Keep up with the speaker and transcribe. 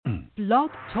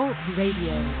Blog Talk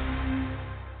Radio.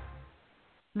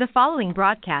 The following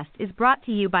broadcast is brought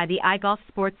to you by the iGolf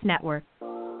Sports Network.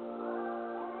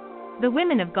 The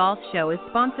Women of Golf show is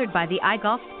sponsored by the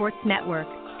iGolf Sports Network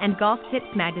and Golf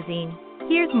Tips magazine.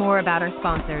 Here's more about our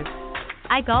sponsors.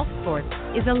 iGolf Sports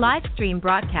is a live stream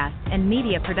broadcast and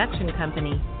media production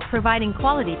company providing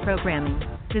quality programming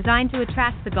designed to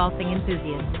attract the golfing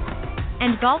enthusiast.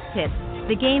 And Golf Tips,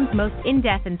 the game's most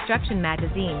in-depth instruction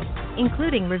magazine,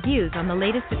 including reviews on the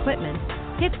latest equipment,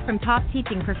 tips from top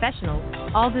teaching professionals,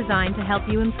 all designed to help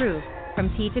you improve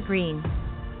from tee to green.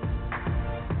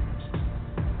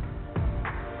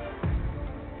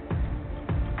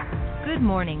 Good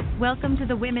morning. Welcome to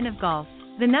the Women of Golf,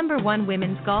 the #1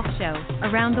 women's golf show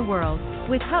around the world,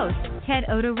 with hosts Ted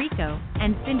Odorico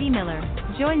and Cindy Miller.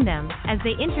 Join them as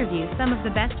they interview some of the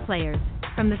best players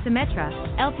from the Symetra,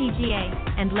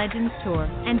 LPGA, and Legends Tour,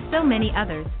 and so many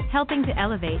others, helping to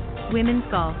elevate women's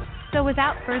golf. So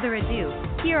without further ado,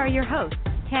 here are your hosts,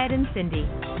 Ted and Cindy.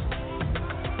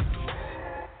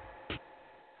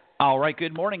 All right,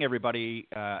 good morning, everybody,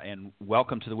 and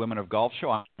welcome to the Women of Golf show.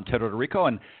 I'm Ted Odorico,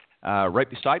 and right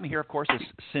beside me here, of course, is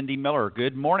Cindy Miller.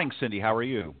 Good morning, Cindy. How are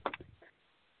you?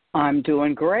 I'm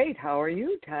doing great. How are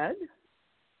you, Ted?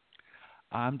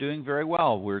 I'm doing very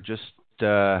well. We're just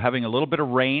having a little bit of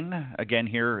rain again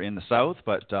here in the south,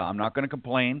 but I'm not going to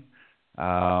complain.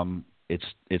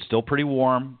 It's still pretty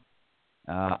warm.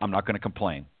 I'm not going to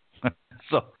complain.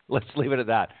 So let's leave it at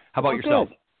that. How about yourself?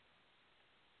 Good.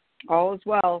 All is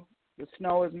well. The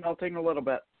snow is melting a little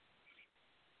bit.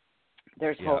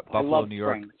 There's hope. Buffalo, I love New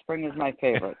York. spring. Spring is my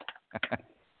favorite.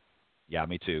 Yeah,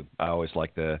 me too. I always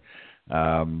like the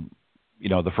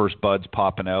first buds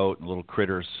popping out and little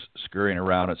critters scurrying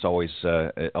around. It's always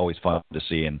fun to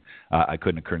see, and I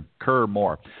couldn't concur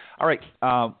more. All right,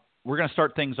 we're going to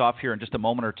start things off here in just a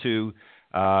moment or two.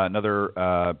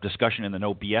 Another discussion in the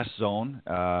no BS zone.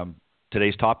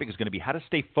 Today's topic is going to be how to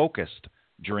stay focused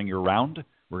during your round.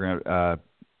 We're going to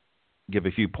give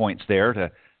a few points there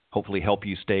to hopefully help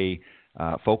you stay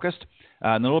focused.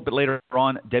 And a little bit later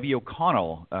on, Debbie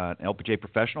O'Connell, an LPGA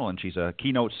professional, and she's a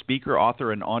keynote speaker,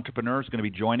 author, and entrepreneur, is going to be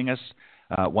joining us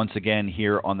once again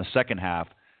here on the second half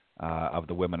of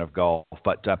the Women of Golf.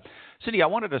 But Cindy, I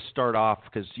wanted to start off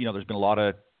because there's been a lot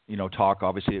of talk,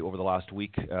 obviously, over the last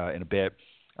week and a bit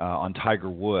on Tiger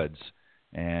Woods.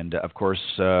 And, of course,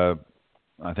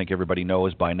 I think everybody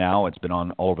knows by now, it's been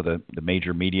on all over the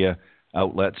major media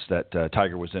outlets that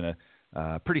Tiger was in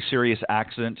a pretty serious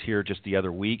accident here just the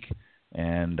other week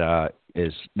and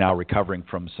is now recovering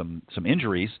from some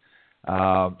injuries.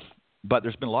 But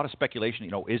there's been a lot of speculation,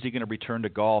 is he going to return to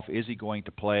golf? Is he going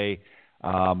to play?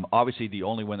 Obviously, the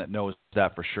only one that knows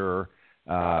that for sure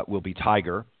will be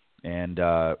Tiger. And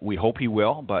we hope he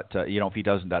will, but, if he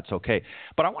doesn't, that's okay.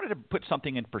 But I wanted to put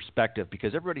something in perspective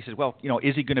because everybody says, well,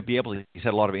 is he going to be able to? He's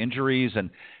had a lot of injuries.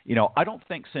 And, I don't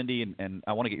think, Cindy, and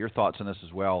I want to get your thoughts on this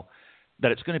as well,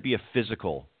 that it's going to be a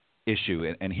physical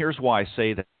issue. And here's why I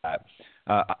say that.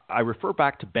 I refer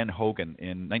back to Ben Hogan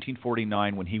in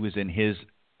 1949 when he was in his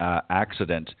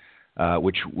accident,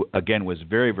 which, again, was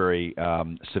very, very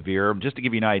severe. Just to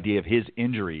give you an idea of his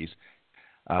injuries,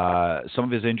 some of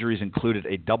his injuries included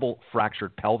a double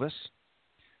fractured pelvis,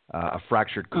 a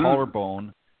fractured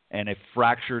collarbone, and a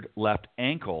fractured left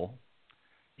ankle.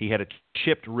 He had a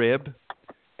chipped rib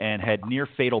and had near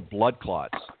fatal blood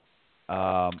clots.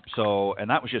 And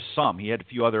that was just some. He had a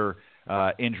few other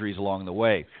injuries along the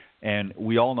way. And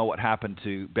we all know what happened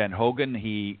to Ben Hogan.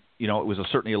 He, it was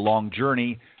certainly a long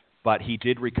journey, but he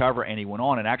did recover and he went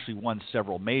on and actually won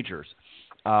several majors.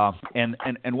 And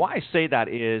why I say that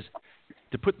is,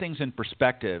 to put things in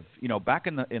perspective, back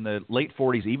in the late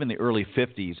 40s, even the early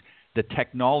 50s, the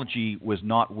technology was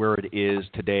not where it is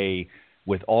today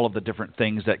with all of the different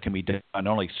things that can be done, not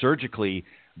only surgically,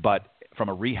 but from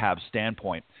a rehab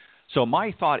standpoint. So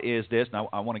my thought is this, and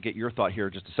I want to get your thought here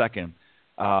in just a second,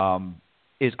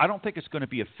 is I don't think it's going to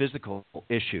be a physical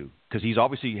issue because he's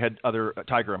obviously had other,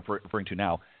 Tiger I'm referring to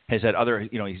now, has had other,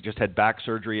 he's just had back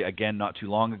surgery again not too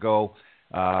long ago,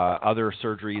 other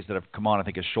surgeries that have come on, I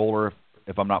think his shoulder,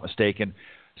 if I'm not mistaken.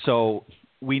 So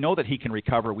we know that he can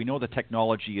recover. We know the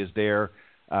technology is there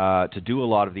to do a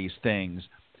lot of these things.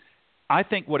 I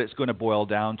think what it's going to boil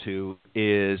down to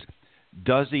is,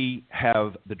 does he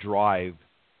have the drive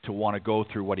to want to go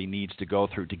through what he needs to go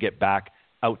through to get back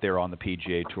out there on the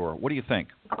PGA Tour? What do you think?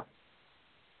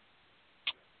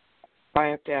 I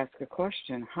have to ask a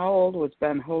question. How old was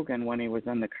Ben Hogan when he was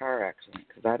in the car accident?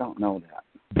 Because I don't know that.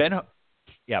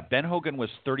 Ben Hogan was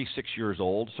 36 years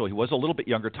old, so he was a little bit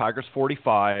younger. Tiger's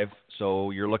 45,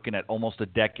 so you're looking at almost a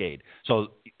decade.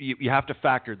 So you have to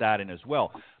factor that in as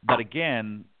well. But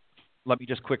again, let me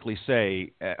just quickly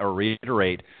say or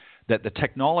reiterate that the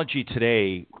technology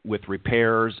today with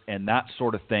repairs and that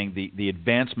sort of thing, the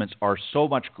advancements are so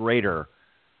much greater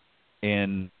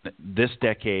in this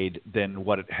decade than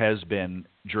what it has been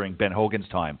during Ben Hogan's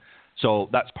time. So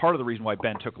that's part of the reason why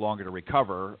Ben took longer to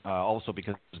recover, also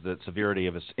because of the severity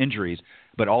of his injuries,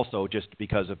 but also just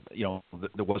because of,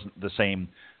 there wasn't the same,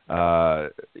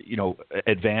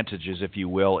 advantages, if you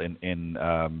will, in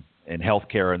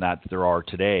healthcare and that there are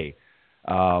today.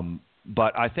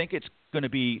 But I think it's going to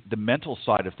be the mental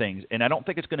side of things. And I don't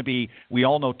think it's going to be, we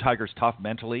all know Tiger's tough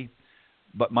mentally,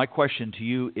 but my question to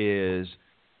you is,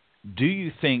 do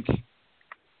you think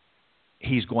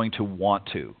he's going to want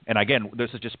to? And again, this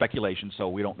is just speculation, so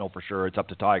we don't know for sure. It's up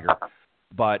to Tiger.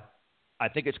 But I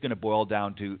think it's going to boil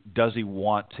down to, does he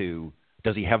want to,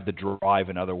 does he have the drive,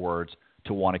 in other words,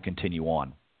 to want to continue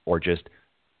on, or just,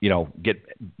 get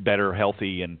better,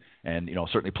 healthy, and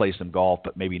certainly play some golf,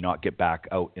 but maybe not get back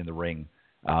out in the ring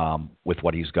with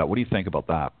what he's got. What do you think about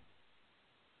that?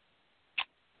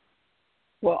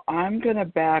 Well, I'm going to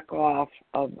back off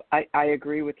of, I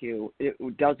agree with you.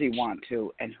 Does he want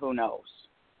to? And who knows?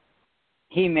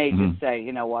 He may just say,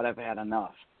 you know what, I've had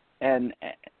enough. And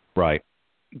right.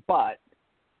 But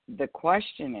the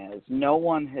question is, no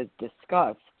one has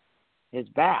discussed his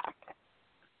back.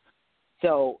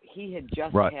 So he had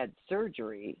just had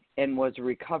surgery and was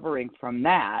recovering from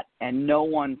that, and no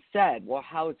one said, well,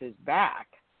 how's his back?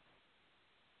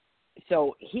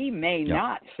 So he may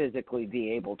not physically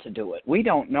be able to do it. We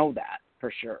don't know that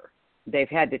for sure. They've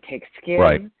had to take skin.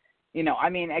 Right.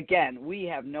 Again, we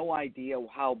have no idea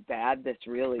how bad this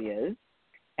really is.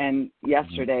 And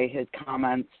yesterday, his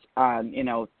comments on,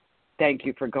 thank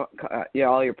you for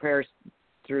all your prayers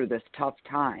through this tough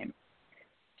time.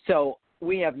 So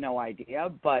we have no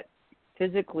idea, but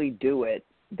physically do it.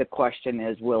 The question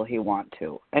is, will he want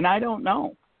to? And I don't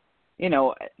know.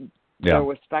 There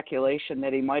was speculation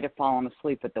that he might have fallen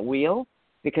asleep at the wheel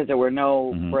because there were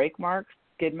no brake marks,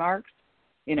 skid marks.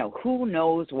 Who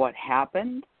knows what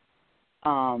happened?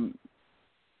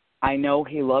 I know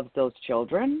he loves those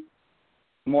children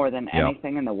more than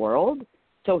anything in the world.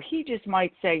 So he just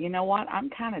might say, you know what,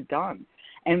 I'm kind of done.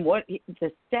 And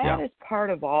the saddest part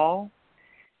of all,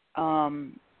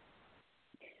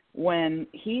 when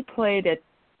he played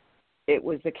it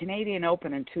was the Canadian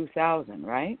Open in 2000,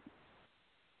 right?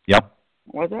 Yep.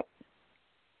 Was it?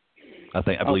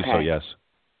 I believe so, yes.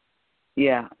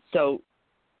 Yeah. So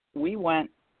we went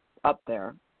up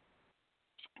there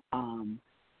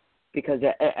because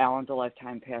Alan's a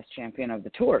lifetime past champion of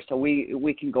the tour. So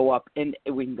we can go up and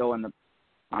we can go on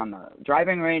the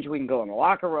driving range, we can go in the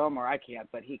locker room, or I can't,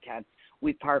 but he can.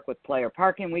 We park with player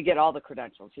parking. We get all the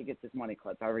credentials. He gets his money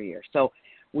clip every year. So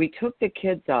we took the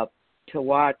kids up to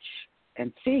watch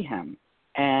and see him.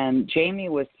 And Jamie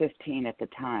was 15 at the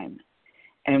time.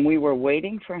 And we were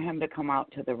waiting for him to come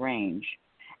out to the range.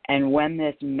 And when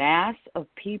this mass of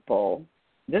people,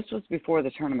 this was before the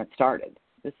tournament started.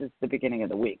 This is the beginning of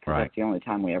the week. Right. That's the only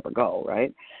time we ever go,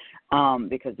 right?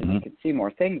 Because you can see more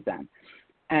things then.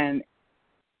 And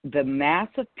the mass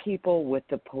of people with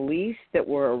the police that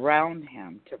were around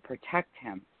him to protect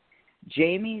him,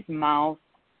 Jamie's mouth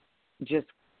just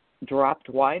dropped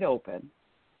wide open.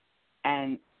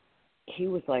 And he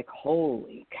was like,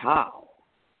 holy cow.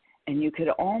 And you could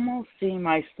almost see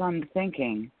my son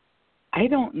thinking, I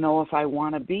don't know if I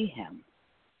want to be him.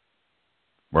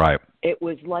 Right. It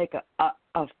was like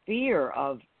a fear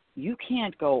of you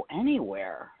can't go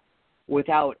anywhere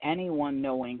without anyone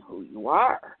knowing who you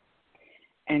are.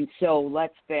 And so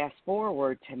let's fast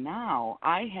forward to now.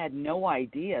 I had no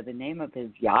idea the name of his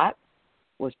yacht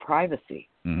was Privacy.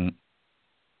 Mm-hmm.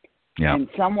 Yeah. And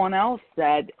someone else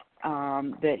said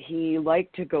that he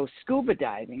liked to go scuba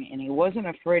diving and he wasn't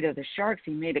afraid of the sharks.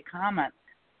 He made a comment,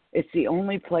 it's the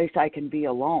only place I can be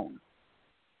alone.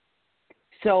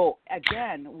 So,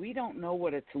 again, we don't know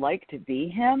what it's like to be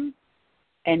him.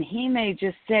 And he may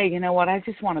just say, you know what, I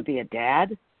just want to be a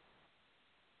dad.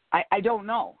 I don't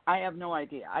know. I have no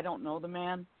idea. I don't know the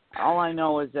man. All I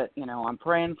know is that, I'm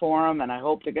praying for him, and I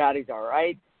hope to God he's all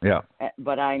right. Yeah.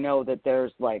 But I know that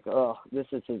there's this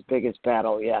is his biggest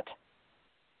battle yet.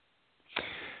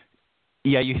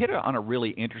 Yeah, you hit it on a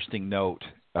really interesting note,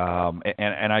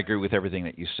 and I agree with everything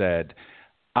that you said.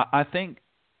 I think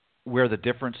where the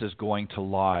difference is going to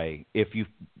lie, if you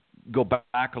go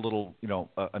back a little,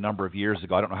 a number of years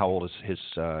ago, I don't know how old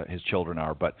his children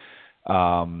are, but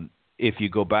if you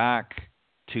go back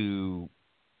to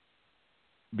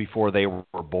before they were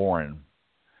born,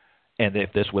 and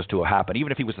if this was to happen,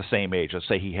 even if he was the same age, let's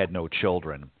say he had no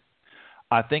children,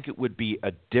 I think it would be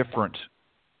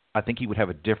I think he would have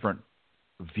a different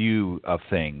view of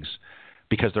things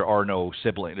because there are no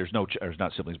siblings. There's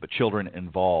not siblings, but children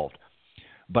involved.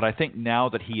 But I think now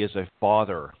that he is a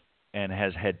father and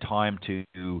has had time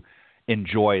to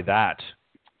enjoy that,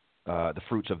 the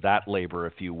fruits of that labor,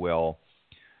 if you will,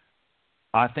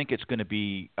 I think he's going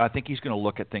to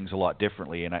look at things a lot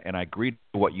differently. And I agree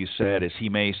with what you said. Is he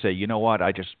may say, you know what,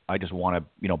 I just want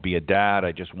to be a dad.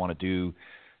 I just want to do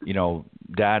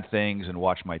dad things and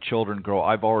watch my children grow.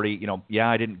 I've already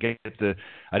I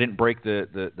didn't break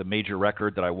the major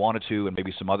record that I wanted to, and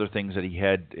maybe some other things that he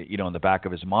had in the back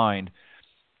of his mind.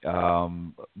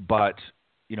 But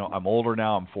I'm older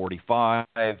now. I'm 45.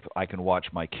 I can watch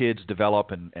my kids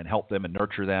develop and help them and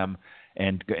nurture them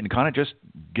and kind of just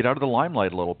get out of the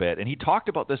limelight a little bit. And he talked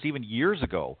about this even years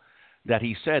ago, that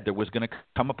he said there was going to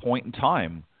come a point in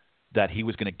time that he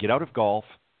was going to get out of golf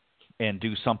and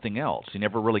do something else. He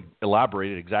never really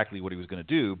elaborated exactly what he was going to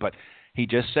do, but he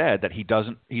just said that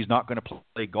he's not going to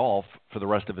play golf for the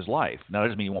rest of his life. Now, that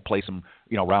doesn't mean he won't play some,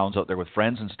 rounds out there with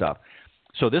friends and stuff.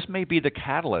 So this may be the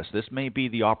catalyst. This may be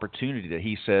the opportunity that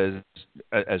he says,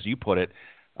 as you put it,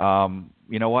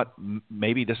 you know what,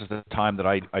 maybe this is the time that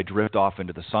I drift off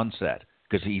into the sunset,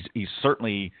 because he's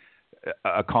certainly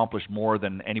accomplished more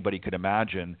than anybody could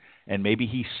imagine, and maybe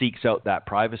he seeks out that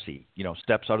privacy,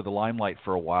 steps out of the limelight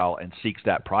for a while and seeks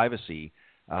that privacy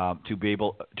to be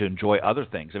able to enjoy other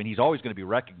things. I mean, he's always going to be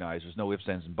recognized. There's no ifs,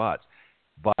 ands, and buts,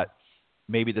 but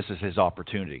maybe this is his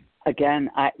opportunity. Again,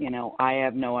 I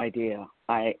have no idea.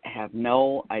 I have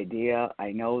no idea.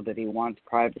 I know that he wants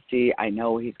privacy. I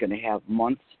know he's going to have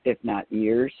months, if not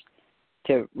years,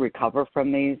 to recover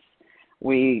from these.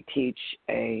 We teach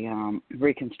a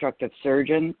reconstructive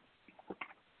surgeon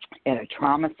at a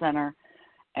trauma center,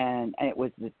 and it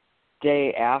was the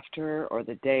day after or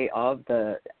the day of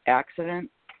the accident.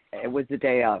 It was the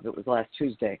day of. It was last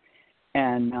Tuesday,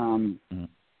 and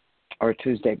or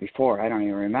Tuesday before. I don't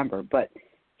even remember. But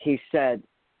he said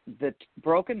the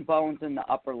broken bones in the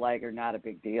upper leg are not a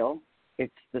big deal.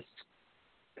 It's the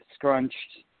scrunched,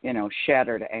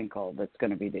 shattered ankle that's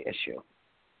going to be the issue.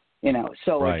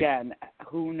 So right. Again,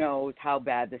 who knows how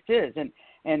bad this is?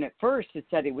 And at first it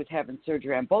said he was having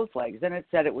surgery on both legs. Then it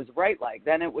said it was right leg.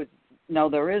 Then it was, no,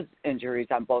 there is injuries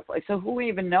on both legs. So who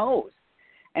even knows?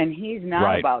 And he's not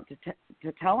right. about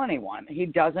to tell anyone. He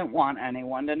doesn't want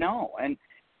anyone to know. And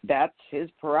that's his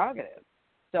prerogative.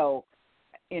 So,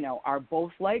 are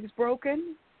both legs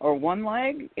broken or one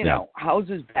leg? How's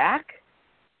his back?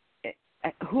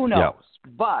 Who knows?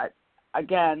 Yeah. But,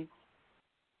 again,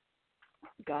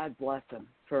 God bless him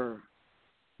for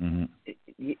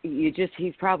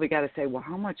he's probably got to say, well,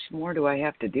 how much more do I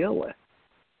have to deal with?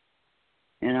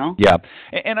 Yeah.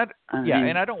 And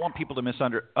I don't want people to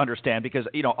misunderstand, because,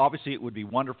 obviously it would be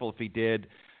wonderful if he did,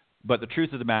 but the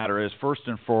truth of the matter is, first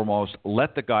and foremost,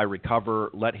 let the guy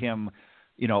recover, let him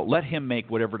make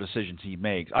whatever decisions he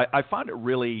makes. I find it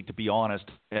really, to be honest,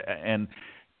 and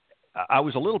I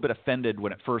was a little bit offended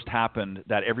when it first happened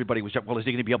that everybody was, well, is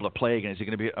he going to be able to play again? Is he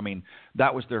going to be? I mean,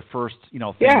 that was their first, thing.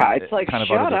 Yeah, it's like, kind of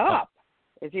shut up.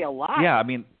 Is he alive? Yeah, I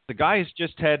mean, the guy's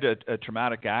just had a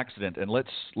traumatic accident, and let's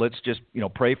just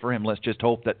pray for him. Let's just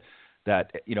hope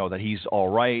that he's all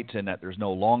right, and that there's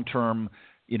no long-term,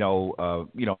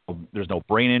 there's no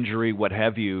brain injury, what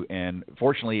have you. And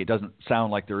fortunately, it doesn't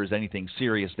sound like there is anything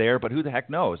serious there. But who the heck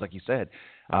knows? Like you said,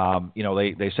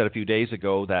 they said a few days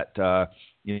ago that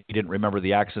he didn't remember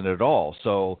the accident at all.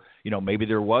 So maybe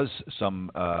there was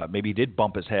some, maybe he did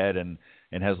bump his head and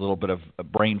has a little bit of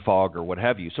brain fog or what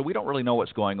have you. So we don't really know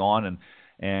what's going on.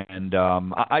 And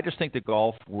I just think the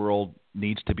golf world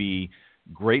needs to be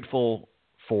grateful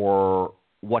for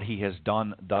what he has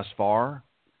done thus far,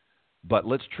 but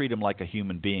let's treat him like a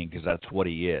human being, because that's what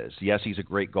he is. Yes, he's a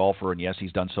great golfer, and yes,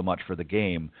 he's done so much for the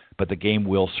game, but the game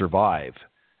will survive.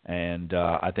 And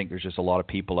I think there's just a lot of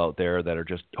people out there that are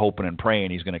just hoping and praying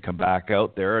he's going to come back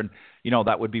out there, and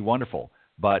that would be wonderful.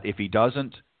 But if he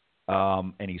doesn't,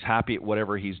 and he's happy at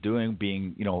whatever he's doing,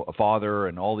 being a father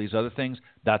and all these other things,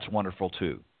 that's wonderful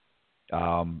too.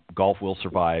 Golf will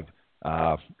survive,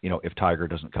 if Tiger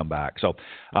doesn't come back. So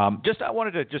I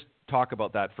wanted to just talk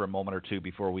about that for a moment or two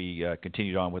before we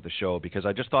continued on with the show, because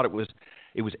I just thought it was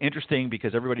interesting,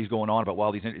 because everybody's going on about,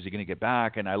 well, these injuries are going to get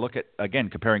back. And I look at, again,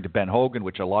 comparing to Ben Hogan,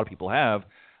 which a lot of people have.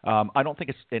 I don't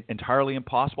think it's entirely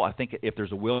impossible. I think if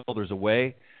there's a will, there's a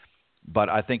way. But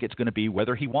I think it's going to be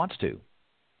whether he wants to,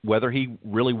 whether he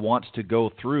really wants to go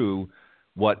through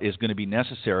what is going to be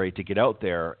necessary to get out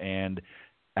there. And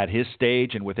at his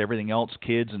stage, and with everything else,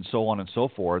 kids and so on and so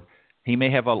forth, he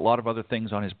may have a lot of other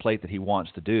things on his plate that he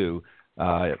wants to do,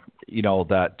 that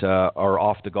are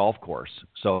off the golf course.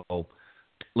 So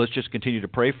let's just continue to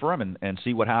pray for him and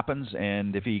see what happens.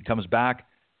 And if he comes back,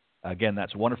 again,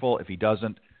 that's wonderful. If he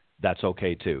doesn't, that's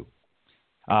okay too.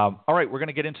 All right, we're going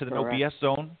to get into the Correct. no BS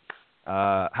zone,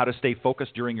 how to stay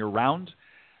focused during your round.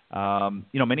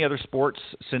 Many other sports,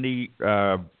 Cindy,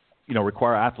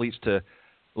 require athletes to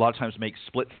a lot of times make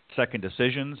split-second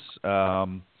decisions.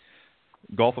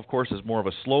 Golf, of course, is more of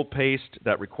a slow-paced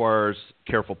that requires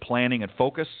careful planning and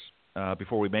focus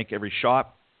before we make every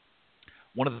shot.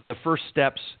 One of the first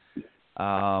steps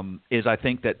is, I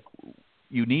think, that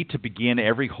you need to begin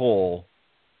every hole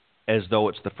as though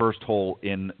it's the first hole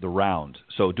in the round.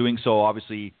 So doing so,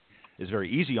 obviously, is very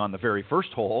easy on the very first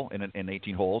hole in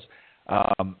 18 holes.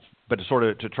 But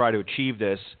to try to achieve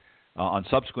this on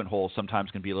subsequent holes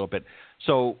sometimes can be a little bit.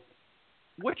 So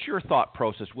what's your thought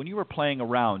process when you were playing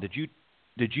around?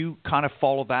 Did you kind of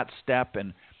follow that step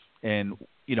and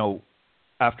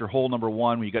after hole number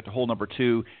one, when you get to hole number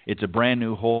two, it's a brand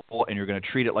new hole and you're going to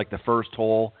treat it like the first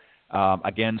hole,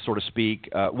 again, so to speak.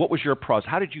 What was your process?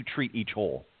 How did you treat each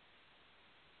hole?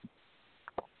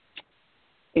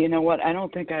 You know what? I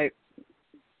don't think I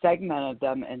segmented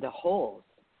them into holes.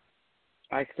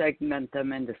 I segment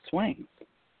them into swings.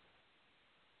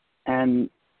 And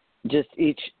just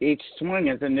each swing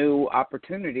is a new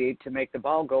opportunity to make the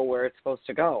ball go where it's supposed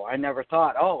to go. I never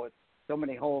thought, it's so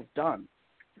many holes done.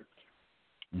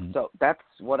 Mm-hmm. So that's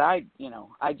what I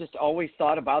just always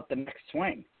thought about the next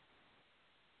swing.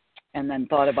 And then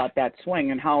thought about that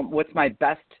swing and what's my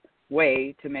best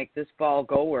way to make this ball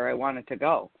go where I want it to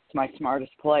go. It's my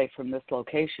smartest play from this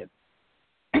location,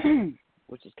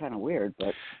 which is kind of weird,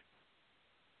 but.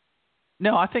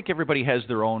 No, I think everybody has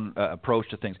their own approach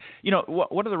to things.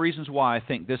 One of the reasons why I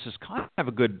think this is kind of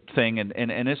a good thing,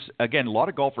 and this, again, a lot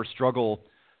of golfers struggle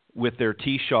with their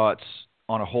tee shots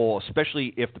on a hole,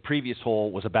 especially if the previous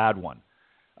hole was a bad one.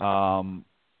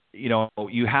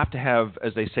 You have to have,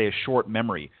 as they say, a short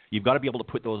memory. You've got to be able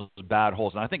to put those bad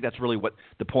holes. And I think that's really what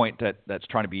the point that's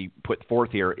trying to be put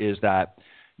forth here is that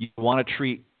you want to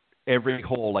treat every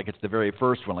hole like it's the very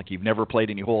first one, like you've never played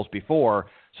any holes before.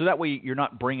 So that way you're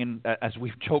not bringing, as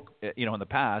we've joked, in the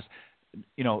past,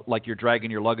 like you're dragging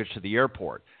your luggage to the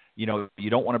airport. You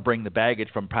don't want to bring the baggage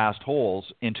from past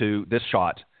holes into this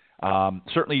shot.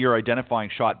 Certainly you're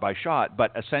identifying shot by shot,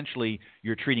 but essentially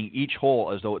you're treating each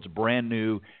hole as though it's brand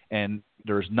new and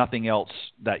there's nothing else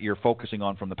that you're focusing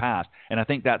on from the past. And I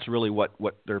think that's really what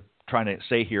they're trying to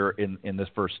say here in this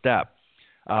first step.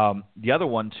 The other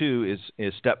one, too,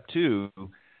 is step two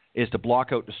is to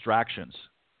block out distractions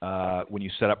when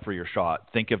you set up for your shot.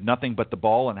 Think of nothing but the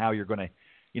ball and how you're going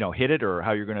to hit it or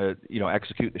how you're going to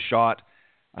execute the shot,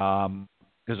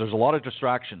 because there's a lot of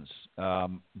distractions,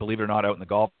 believe it or not, out in the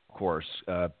golf course.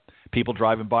 People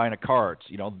driving by in a cart,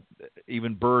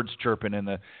 even birds chirping in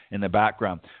the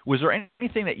background. Was there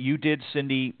anything that you did,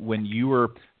 Cindy, when you were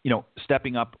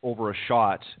stepping up over a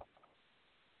shot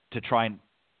to try and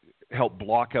help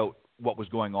block out what was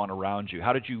going on around you?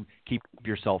 How did you keep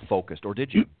yourself focused, or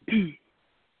did you?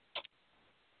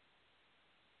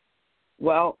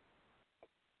 Well,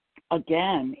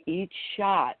 again, each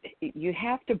shot, you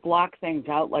have to block things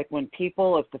out. Like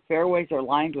if the fairways are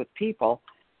lined with people,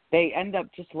 they end up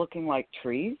just looking like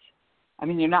trees. I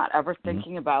mean, you're not ever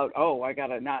thinking about, I got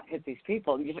to not hit these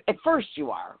people. At first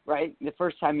you are, right? The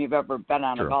first time you've ever been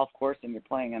on a golf course and you're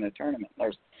playing in a tournament,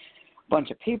 there's bunch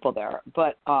of people there,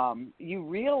 but you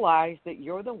realize that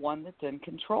you're the one that's in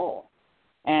control.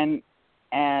 And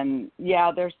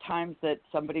there's times that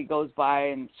somebody goes by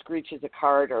and screeches a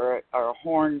cart or a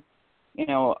horn,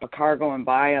 a car going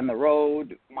by on the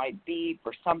road might beep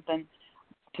or something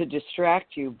to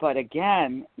distract you. But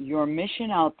again, your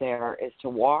mission out there is to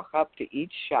walk up to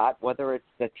each shot, whether it's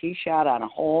the tee shot on a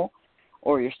hole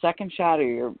or your second shot or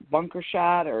your bunker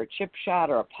shot or a chip shot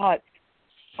or a putt,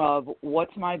 of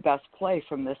what's my best play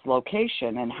from this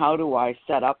location and how do I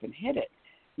set up and hit it.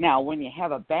 Now, when you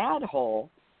have a bad hole,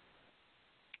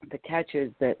 the catch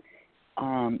is that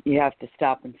you have to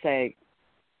stop and say,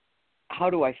 how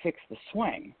do I fix the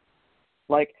swing?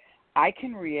 Like, I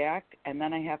can react and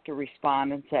then I have to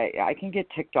respond and say, I can get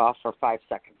ticked off for 5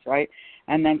 seconds, right?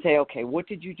 And then say, okay, what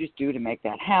did you just do to make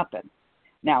that happen?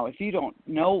 Now, if you don't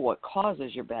know what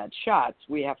causes your bad shots,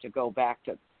 we have to go back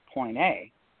to point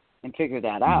A and figure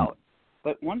that out.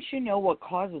 But once you know what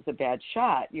causes a bad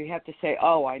shot, you have to say,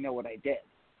 I know what I did.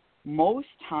 Most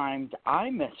times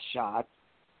I miss shots.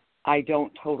 I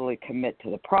don't totally commit to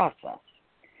the process.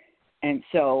 And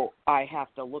so I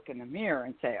have to look in the mirror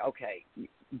and say, okay,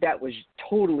 that was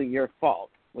totally your fault.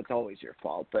 It's always your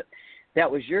fault, but that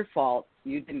was your fault.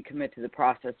 You didn't commit to the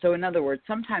process. So in other words,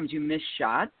 sometimes you miss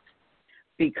shots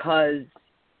because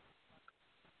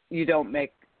you don't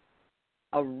make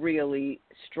a really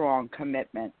strong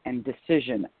commitment and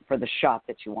decision for the shot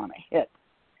that you want to hit.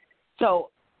 So,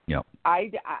 yep.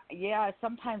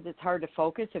 Sometimes it's hard to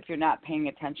focus if you're not paying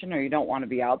attention or you don't want to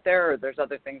be out there or there's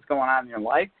other things going on in your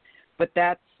life. But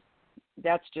that's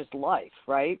just life,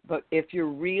 right? But if you're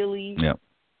really, yep.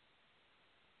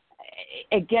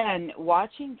 Again,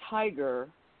 watching Tiger,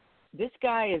 this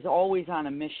guy is always on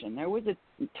a mission. There was a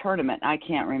tournament, I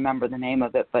can't remember the name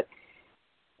of it, but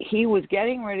he was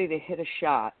getting ready to hit a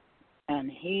shot,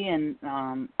 and he and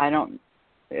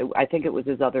I think it was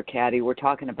his other caddy were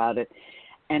talking about it,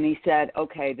 and he said,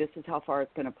 okay, this is how far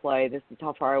it's going to play. This is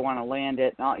how far I want to land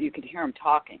it. And you could hear him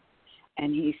talking.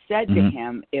 And he said to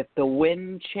him, if the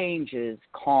wind changes,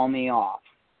 call me off.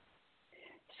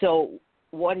 So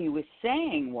what he was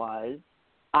saying was,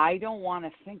 I don't want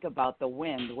to think about the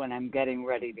wind when I'm getting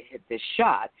ready to hit this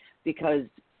shot because,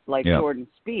 like Jordan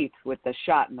Spieth with the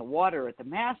shot in the water at the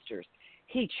Masters,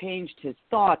 he changed his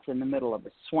thoughts in the middle of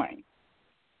a swing.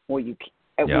 Well,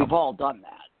 we've all done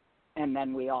that. And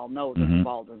then we all know that the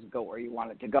ball doesn't go where you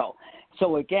want it to go.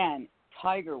 So, again,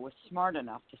 Tiger was smart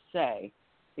enough to say,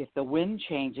 if the wind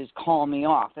changes, call me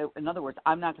off. In other words,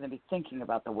 I'm not going to be thinking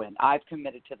about the wind. I've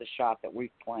committed to the shot that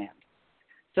we've planned.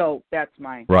 So that's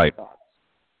my thoughts.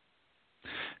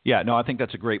 Yeah, no, I think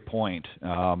that's a great point,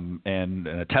 and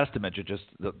a testament to just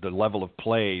the level of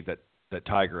play that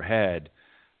Tiger had.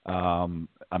 I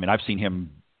mean, I've seen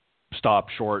him stop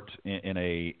short in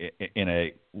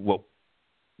a what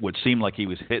would seem like he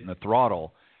was hitting the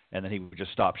throttle, and then he would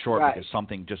just stop short because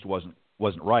something just wasn't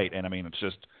right. And I mean,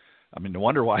 no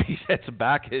wonder why he's had some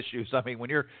back issues. I mean, when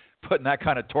you're putting that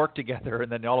kind of torque together,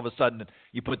 and then all of a sudden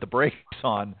you put the brakes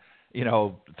on,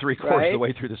 3/4 of the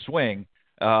way through the swing.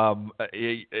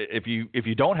 If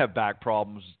you don't have back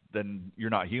problems, then you're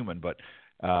not human. But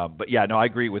yeah, no, I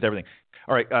agree with everything.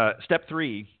 All right, step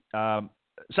 3,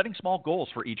 setting small goals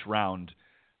for each round.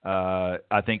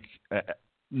 I think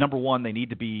number 1, they need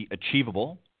to be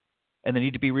achievable, and they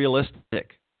need to be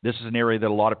realistic. This is an area that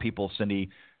a lot of people, Cindy,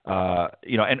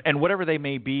 and whatever they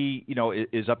may be,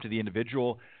 is up to the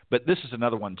individual. But this is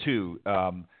another one too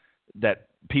that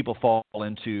people fall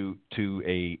into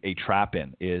a trap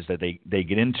in, is that they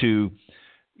get into,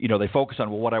 they focus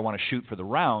on, well, what I want to shoot for the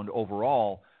round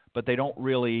overall, but they don't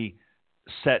really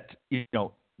set,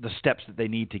 the steps that they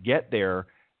need to get there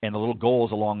and the little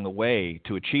goals along the way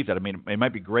to achieve that. I mean, it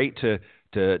might be great to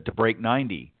break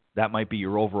 90. That might be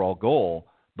your overall goal,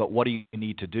 but what do you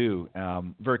need to do?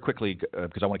 Very quickly,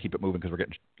 because I want to keep it moving because we're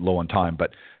getting low on time,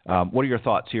 but what are your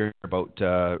thoughts here about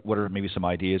what are maybe some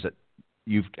ideas that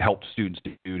you've helped students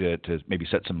do to maybe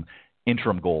set some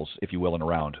interim goals, if you will, in a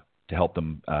round to help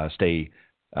them stay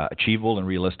achievable and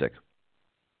realistic?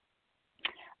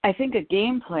 I think a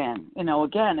game plan,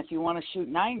 again, if you want to shoot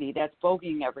 90, that's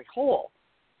bogeying every hole.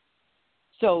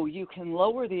 So you can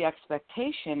lower the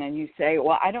expectation and you say,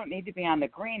 well, I don't need to be on the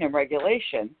green in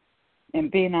regulation.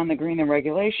 And being on the green in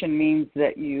regulation means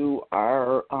that you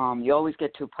are, you always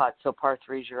get 2 putts. So par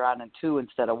 3s you're on a 2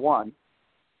 instead of 1.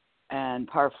 And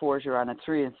par 4s you're on a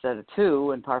 3 instead of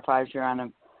 2. And par 5s you're on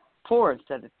a 4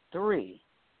 instead of 3.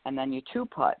 And then you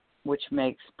 2-putt, which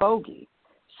makes bogey.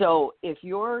 So if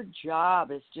your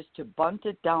job is just to bunt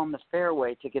it down the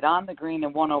fairway to get on the green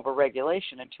and 1 over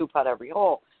regulation and 2-putt every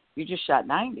hole, you just shot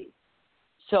 90.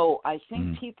 So I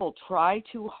think people try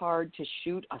too hard to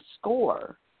shoot a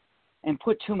score and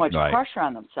put too much pressure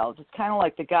on themselves. It's kind of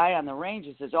like the guy on the range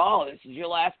who says, oh, this is your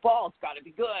last ball. It's got to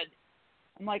be good.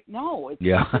 I'm like, no, it's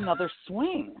just another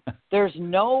swing. There's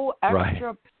no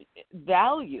extra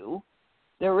value.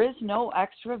 There is no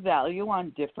extra value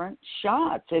on different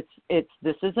shots.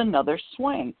 This is another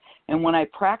swing. And when I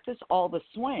practice all the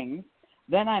swings,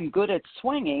 then I'm good at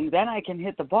swinging, then I can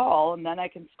hit the ball, and then I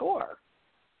can score.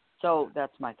 So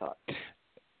that's my thought.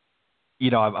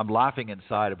 I'm laughing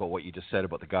inside about what you just said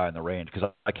about the guy on the range,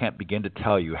 because I can't begin to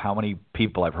tell you how many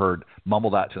people I've heard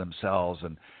mumble that to themselves,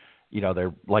 and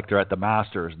they're at the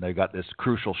Masters and they've got this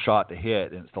crucial shot to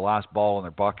hit, and it's the last ball in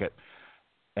their bucket,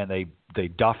 and they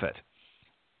duff it,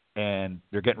 and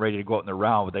they're getting ready to go out in the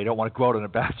round, but they don't want to go out on a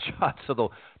bad shot,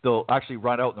 so they'll actually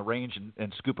run out in the range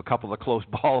and scoop a couple of close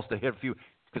balls to hit a few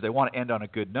because they want to end on a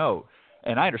good note.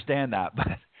 And I understand that,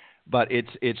 but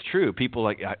it's true. People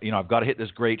I've got to hit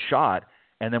this great shot,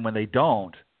 and then when they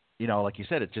don't, like you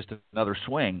said, it's just another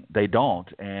swing. They don't,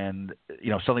 and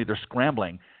suddenly they're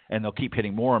scrambling, and they'll keep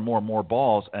hitting more and more and more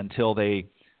balls until they,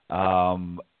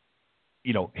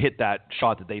 hit that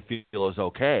shot that they feel is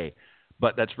okay.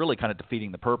 But that's really kind of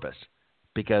defeating the purpose,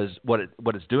 because what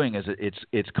it's doing is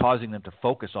it's causing them to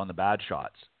focus on the bad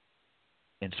shots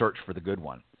and search for the good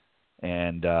one.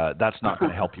 And that's not going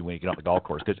to help you when you get on the golf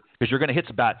course because you're going to hit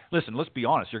some bad – listen, let's be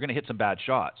honest. You're going to hit some bad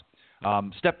shots.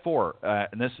 Step 4,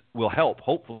 and this will help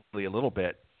hopefully a little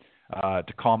bit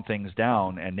to calm things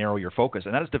down and narrow your focus,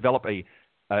 and that is develop a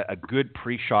good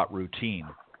pre-shot routine.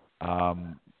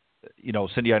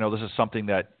 Cindy, I know this is something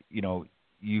that,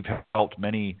 you've helped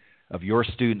many of your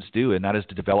students do, and that is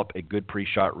to develop a good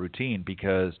pre-shot routine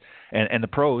because – and the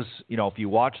pros, if you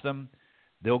watch them –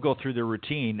 they'll go through their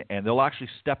routine and they'll actually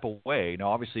step away. Now,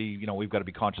 obviously, we've got to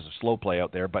be conscious of slow play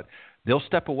out there, but they'll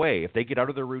step away. If they get out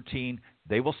of their routine,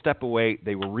 they will step away,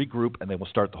 they will regroup, and they will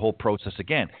start the whole process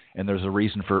again. And there's a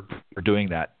reason for doing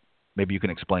that. Maybe you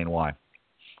can explain why.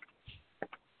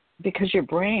 Because your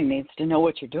brain needs to know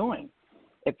what you're doing.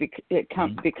 It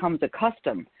becomes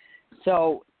accustomed.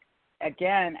 So,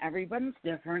 again, everyone's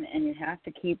different, and you have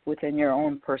to keep within your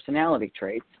own personality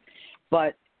traits.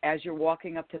 But as you're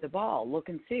walking up to the ball, look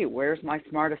and see, where's my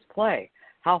smartest play?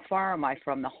 How far am I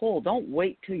from the hole? Don't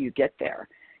wait till you get there.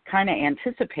 Kind of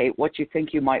anticipate what you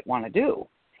think you might want to do.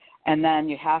 And then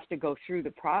you have to go through the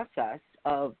process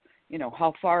of,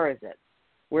 how far is it?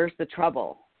 Where's the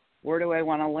trouble? Where do I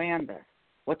want to land this?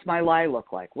 What's my lie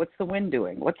look like? What's the wind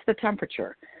doing? What's the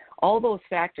temperature? All those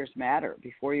factors matter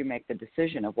before you make the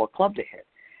decision of what club to hit.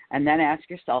 And then ask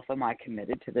yourself, am I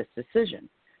committed to this decision?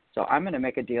 So I'm going to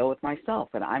make a deal with myself,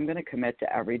 and I'm going to commit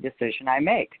to every decision I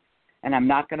make. And I'm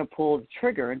not going to pull the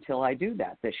trigger until I do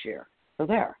that this year. So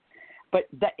there. But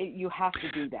you have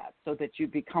to do that so that you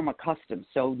become accustomed,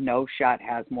 so no shot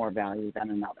has more value than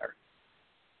another.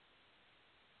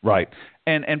 Right.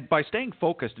 And by staying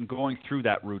focused and going through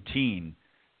that routine,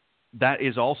 that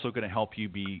is also going to help you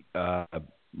be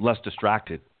less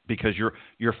distracted because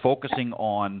you're focusing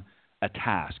on a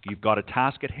task. You've got a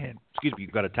task at hand.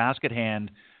 You've got a task at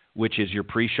hand, which is your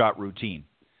pre-shot routine.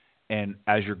 And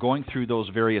as you're going through those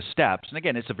various steps, and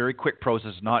again, it's a very quick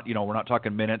process, we're not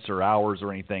talking minutes or hours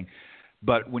or anything,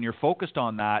 but when you're focused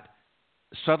on that,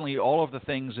 suddenly all of the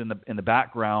things in the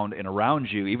background and around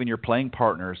you, even your playing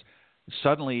partners,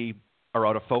 suddenly are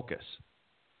out of focus.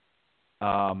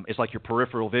 It's like your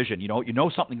peripheral vision. You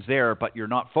know something's there, but you're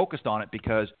not focused on it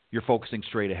because you're focusing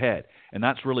straight ahead. And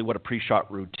that's really what a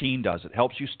pre-shot routine does. It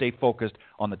helps you stay focused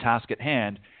on the task at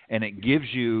hand, and it gives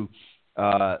you,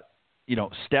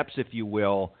 steps, if you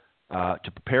will,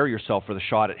 to prepare yourself for the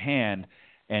shot at hand,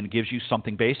 and gives you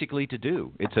something basically to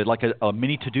do. It's like a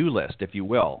mini to-do list, if you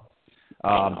will,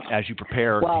 as you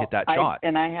prepare to hit that shot.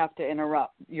 And I have to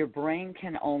interrupt. Your brain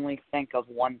can only think of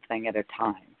one thing at a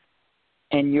time.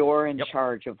 And you're in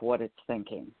charge of what it's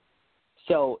thinking.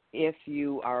 So if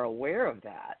you are aware of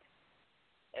that,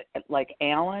 like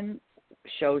Alan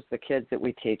shows the kids that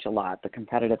we teach a lot, the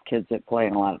competitive kids that play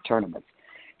in a lot of tournaments,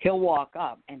 he'll walk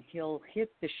up and he'll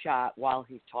hit the shot while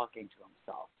he's talking to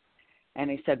himself. And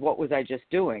he said, what was I just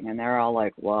doing? And they're all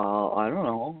like, well, I don't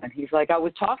know. And he's like, I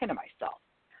was talking to myself.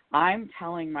 I'm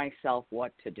telling myself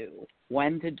what to do,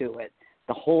 when to do it,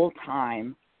 the whole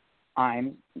time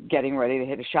I'm getting ready to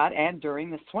hit a shot and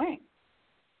during the swing.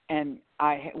 And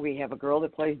we have a girl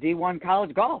that plays D1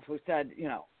 college golf who said,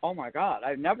 oh, my God,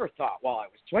 I never thought while I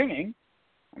was swinging.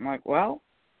 I'm like, well,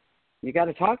 you got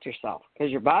to talk to yourself because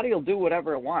your body will do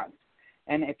whatever it wants.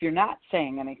 And if you're not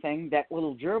saying anything, that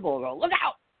little gerbil will go, look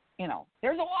out,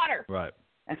 there's a water. Right.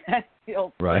 And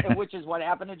then which is what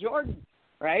happened to Jordan,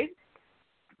 right?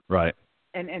 Right.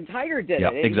 And Tiger did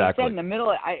it. Exactly. He said in the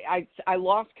middle, I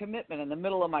lost commitment in the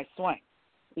middle of my swing.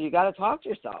 You got to talk to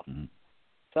yourself. Mm-hmm.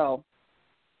 So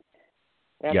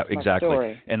that's my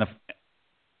story. And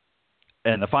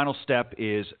the final step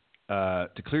is to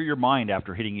clear your mind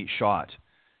after hitting each shot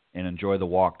and enjoy the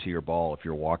walk to your ball if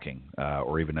you're walking,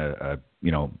 or even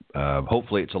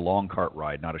hopefully it's a long cart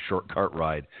ride, not a short cart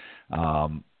ride.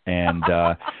 And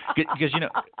because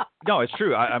no, it's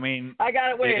true. I mean, I got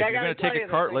to wait. If you're going to take a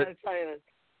cart,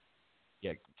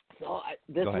 yeah. So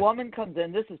this woman comes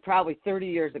in. This is probably 30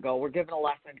 years ago. We're giving a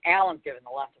lesson. Alan's giving the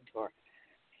lesson to her,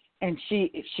 and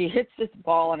she hits this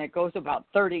ball and it goes about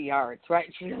 30 yards. Right?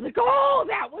 She's like, "Oh,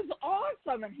 that was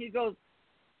awesome!" And she goes,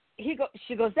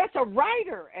 "That's a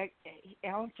rider." And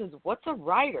Alan says, "What's a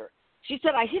rider?" She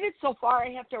said, "I hit it so far, I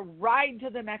have to ride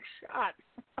to the next shot."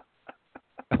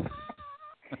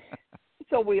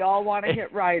 So we all want to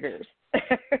hit riders.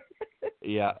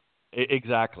 Yeah,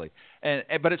 exactly.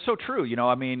 But it's so true.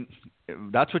 I mean,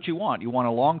 that's what you want. You want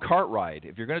a long cart ride.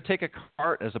 If you're going to take a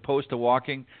cart as opposed to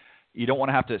walking, you don't want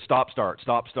to have to stop, start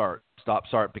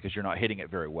because you're not hitting it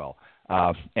very well.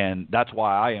 And that's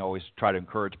why I always try to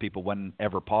encourage people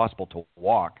whenever possible to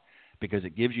walk, because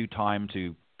it gives you time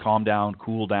to calm down,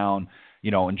 cool down,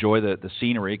 enjoy the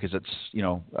scenery, because it's,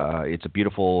 it's a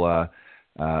beautiful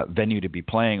venue to be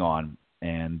playing on.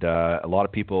 And a lot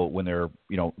of people, when they're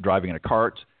driving in a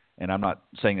cart, and I'm not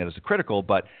saying that as a critical,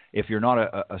 but if you're not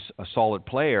a solid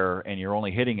player and you're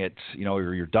only hitting it,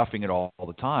 or you're duffing it all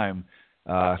the time,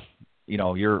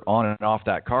 you're on and off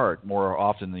that cart more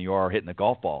often than you are hitting the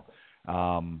golf ball.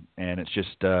 And it's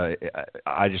just,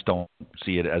 I just don't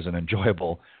see it as an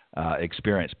enjoyable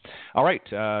experience. All right,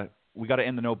 we got to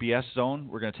end the No BS zone.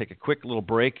 We're going to take a quick little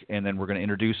break, and then we're going to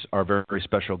introduce our very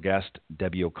special guest,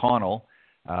 Debbie O'Connell,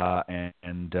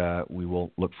 and we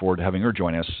will look forward to having her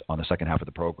join us on the second half of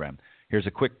the program. Here's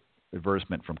a quick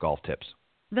advertisement from Golf Tips.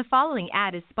 The following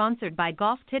ad is sponsored by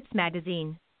Golf Tips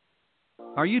Magazine.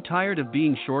 Are you tired of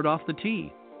being short off the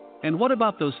tee? And what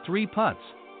about those 3 putts?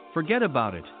 Forget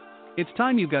about it. It's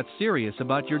time you got serious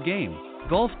about your game.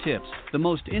 Golf Tips, the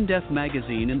most in-depth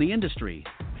magazine in the industry.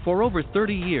 For over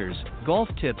 30 years, Golf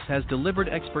Tips has delivered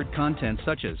expert content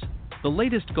such as the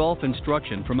latest golf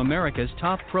instruction from America's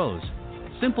top pros,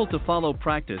 simple-to-follow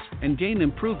practice and game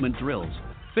improvement drills,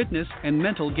 fitness and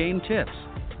mental game tips,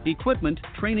 equipment,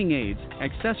 training aids,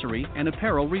 accessory and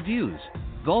apparel reviews,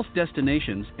 golf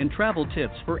destinations and travel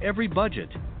tips for every budget,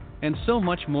 and so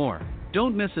much more.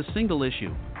 Don't miss a single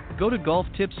issue. Go to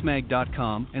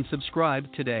golftipsmag.com and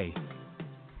subscribe today.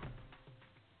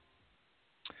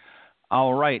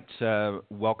 All right.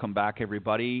 Welcome back,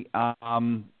 everybody.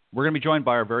 We're going to be joined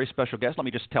by our very special guest. Let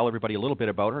me just tell everybody a little bit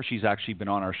about her. She's actually been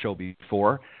on our show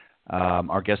before.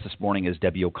 Our guest this morning is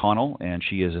Debbie O'Connell, and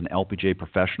she is an LPGA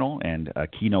professional and a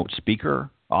keynote speaker,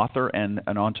 author, and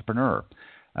an entrepreneur.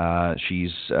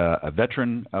 She's a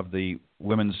veteran of the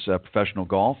women's professional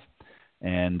golf,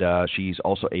 and she's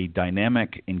also a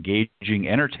dynamic, engaging,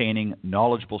 entertaining,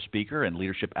 knowledgeable speaker and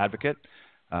leadership advocate.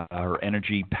 Her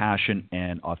energy, passion,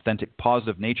 and authentic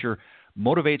positive nature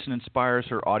motivates and inspires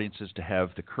her audiences to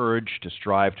have the courage to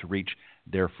strive to reach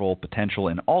their full potential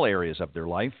in all areas of their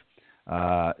life.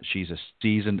 She's a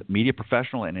seasoned media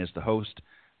professional and is the host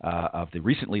of the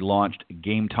recently launched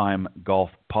Game Time Golf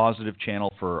Positive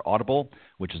channel for Audible,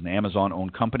 which is an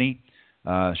Amazon-owned company.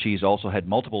 She's also had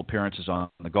multiple appearances on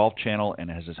the Golf Channel and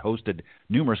has hosted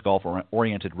numerous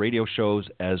golf-oriented radio shows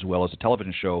as well as a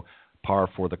television show, Par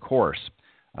for the Course.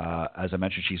 As I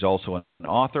mentioned, she's also an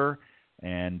author,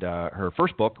 and her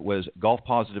first book was Golf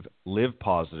Positive, Live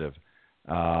Positive.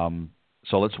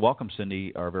 So let's welcome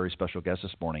Cindy, our very special guest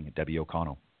this morning, Debbie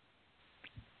O'Connell.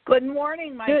 Good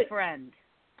morning, my friend.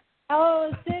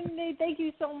 Oh, Cindy, thank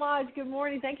you so much. Good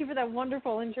morning. Thank you for that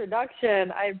wonderful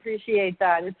introduction. I appreciate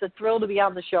that. It's a thrill to be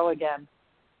on the show again.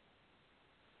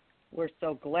 We're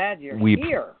so glad you're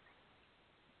here.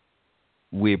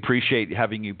 We appreciate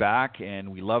having you back,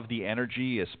 and we love the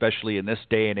energy, especially in this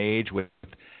day and age with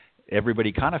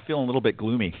everybody kind of feeling a little bit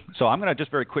gloomy. So I'm going to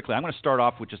just very quickly, I'm going to start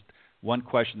off with just one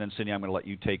question, then Cindy, I'm going to let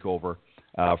you take over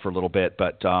for a little bit.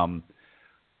 But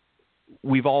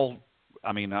we've all,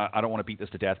 I don't want to beat this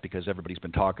to death because everybody's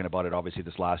been talking about it. Obviously,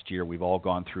 this last year, we've all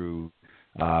gone through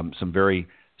some very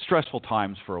stressful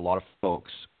times for a lot of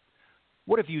folks.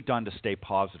 What have you done to stay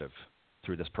positive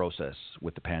through this process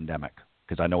with the pandemic?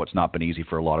 Because I know it's not been easy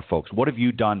for a lot of folks. What have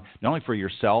you done, not only for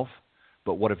yourself,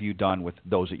 but what have you done with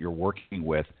those that you're working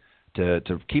with to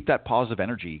keep that positive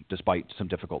energy despite some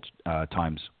difficult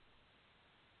times?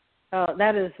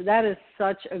 That is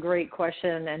such a great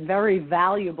question and very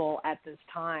valuable at this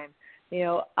time.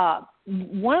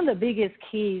 One of the biggest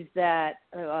keys that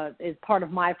is part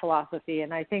of my philosophy,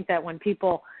 and I think that when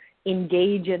people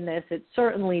engage in this, it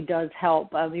certainly does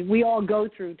help. I mean, we all go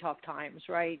through tough times,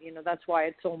 right? That's why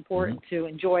it's so important to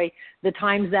enjoy the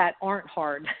times that aren't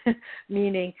hard.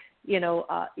 Meaning,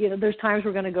 there's times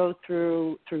we're going to go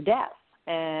through death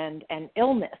and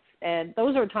illness, and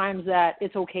those are times that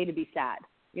it's okay to be sad.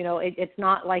 It's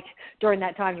not like during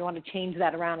that time you want to change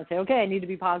that around and say, okay, I need to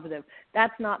be positive.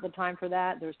 That's not the time for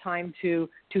that. There's time to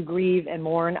grieve and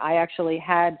mourn. I actually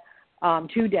had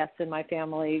 2 deaths in my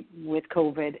family with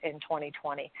COVID in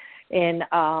 2020. And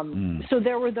so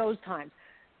there were those times.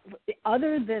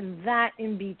 Other than that,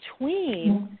 in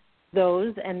between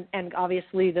those, and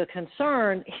obviously the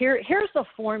concern, here's the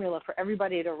formula for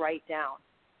everybody to write down.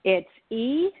 It's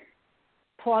E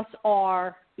plus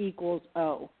R equals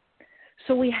O.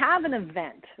 So we have an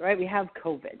event, right? We have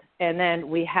COVID, and then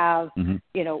we have,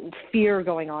 fear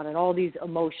going on and all these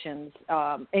emotions.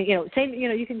 And,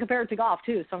 you can compare it to golf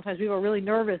too. Sometimes people are really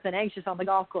nervous and anxious on the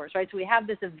golf course, right? So we have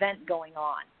this event going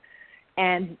on.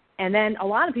 And then a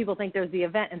lot of people think there's the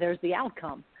event and there's the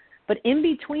outcome. But in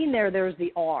between there's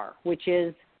the R, which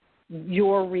is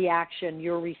your reaction,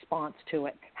 your response to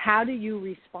it. How do you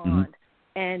respond?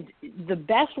 And the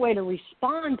best way to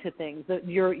respond to things,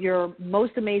 your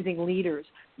most amazing leaders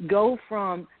go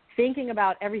from thinking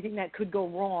about everything that could go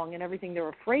wrong and everything they're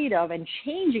afraid of, and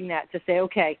changing that to say,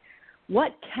 okay,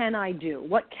 what can I do?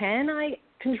 What can I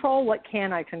control? What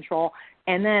can I control?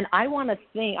 And then I want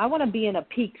to be in a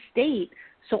peak state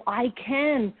so I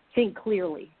can think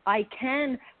clearly. I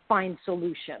can find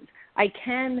solutions. I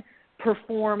can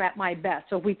perform at my best.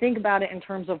 So if we think about it in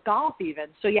terms of golf even,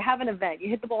 so you have an event, you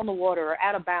hit the ball in the water or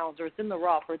out of bounds or it's in the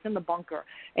rough or it's in the bunker,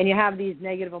 and you have these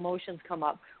negative emotions come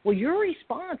up. Well, your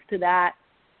response to that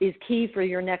is key for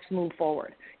your next move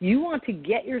forward. You want to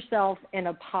get yourself in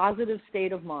a positive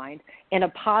state of mind, in a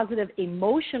positive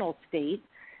emotional state,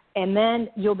 and then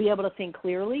you'll be able to think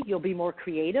clearly, you'll be more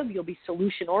creative, you'll be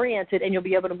solution-oriented, and you'll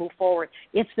be able to move forward.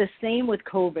 It's the same with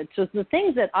COVID. So the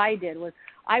things that I did was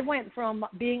I went from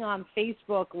being on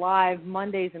Facebook Live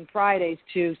Mondays and Fridays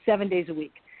to 7 days a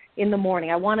week in the morning.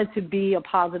 I wanted to be a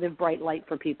positive, bright light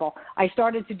for people. I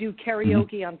started to do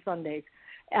karaoke on Sundays.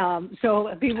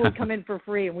 So people would come in for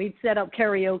free, and we'd set up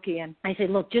karaoke. And I said,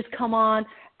 look, just come on,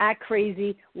 act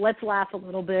crazy. Let's laugh a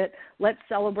little bit. Let's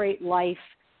celebrate life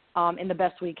in the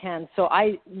best we can. So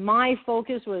my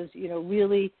focus was,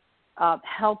 really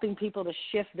helping people to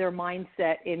shift their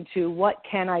mindset into what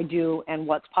can I do and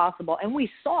what's possible. And we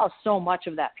saw so much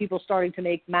of that. People starting to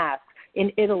make masks.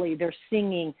 In Italy, they're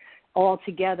singing all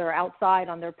together outside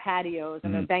on their patios,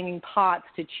 and they're banging pots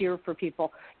to cheer for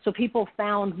people. So people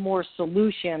found more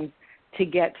solutions to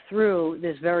get through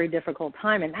this very difficult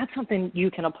time. And that's something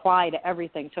you can apply to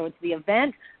everything. So it's the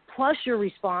event plus your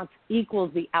response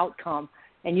equals the outcome.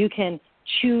 And you can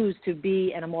choose to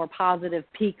be in a more positive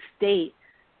peak state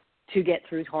to get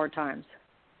through hard times.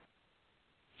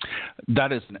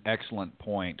 That is an excellent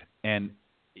point. And,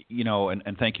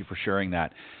 and thank you for sharing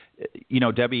that.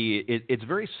 Debbie, it's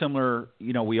very similar.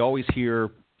 We always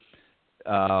hear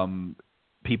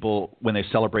people when they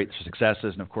celebrate their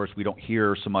successes, and of course we don't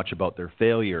hear so much about their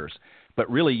failures. But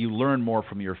really you learn more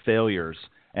from your failures.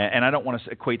 And I don't want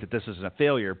to equate that this is a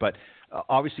failure, but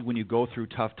obviously when you go through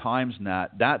tough times and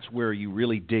that's where you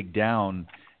really dig down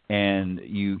and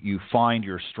you find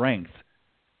your strength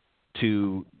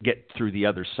to get through the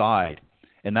other side.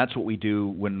 And that's what we do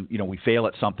when, we fail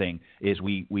at something is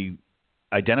we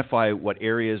identify what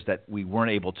areas that we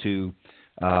weren't able to,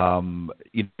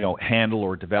 handle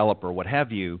or develop or what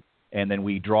have you. And then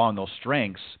we draw on those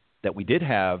strengths that we did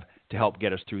have to help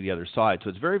get us through the other side. So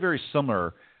it's very, very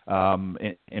similar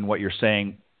in what you're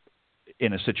saying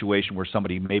in a situation where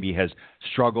somebody maybe has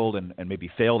struggled and maybe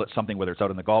failed at something, whether it's out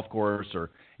on the golf course or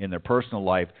in their personal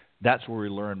life. That's where we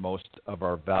learn most of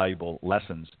our valuable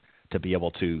lessons to be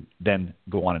able to then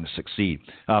go on and succeed.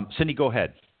 Cindy, go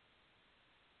ahead.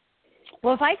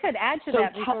 Well, if I could add to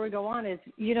that before we go on is,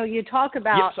 you talk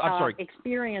about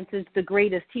experience is the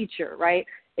greatest teacher, right?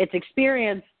 It's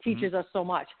experience teaches us so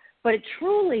much. But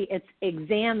it's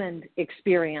examined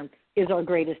experience is our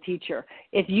greatest teacher.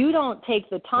 If you don't take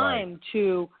the time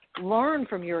to learn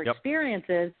from your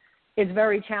experiences, it's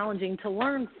very challenging to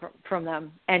learn from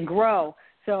them and grow.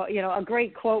 So, a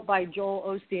great quote by Joel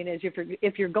Osteen is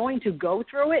if you're going to go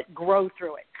through it, grow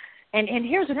through it. And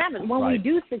here's what happens. When we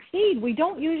do succeed, we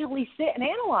don't usually sit and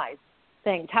analyze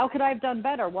things. How could I have done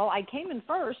better? Well, I came in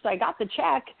first. I got the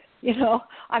check.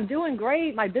 I'm doing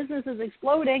great. My business is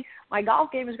exploding. My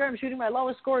golf game is great. I'm shooting my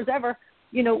lowest scores ever.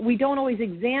 We don't always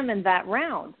examine that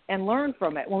round and learn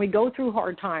from it. When we go through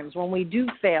hard times, when we do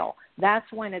fail, that's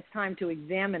when it's time to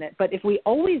examine it. But if we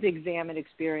always examine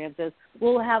experiences,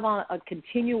 we'll have a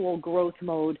continual growth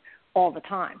mode all the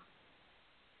time.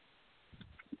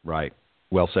 Right.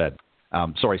 Well said.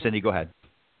 Sorry, Cindy, go ahead.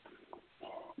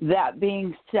 That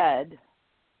being said,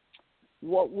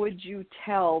 what would you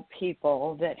tell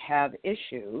people that have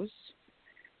issues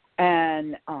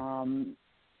and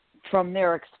from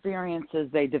their experiences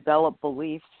they develop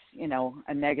beliefs,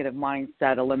 a negative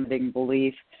mindset, a limiting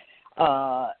belief,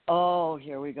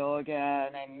 here we go again,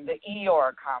 and the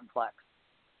Eeyore complex.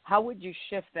 How would you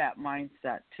shift that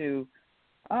mindset to,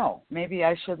 maybe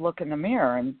I should look in the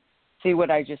mirror and see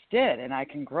what I just did and I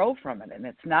can grow from it and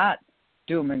it's not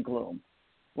doom and gloom?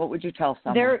 What would you tell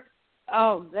someone?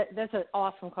 That's an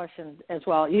awesome question as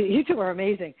well. You two are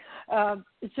amazing.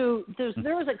 So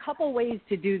there's a couple ways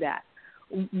to do that.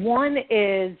 One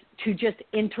is to just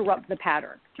interrupt the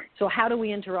pattern. So how do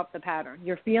we interrupt the pattern?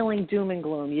 You're feeling doom and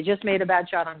gloom. You just made a bad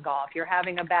shot on golf. You're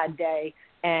having a bad day.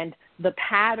 And the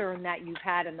pattern that you've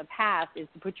had in the past is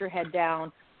to put your head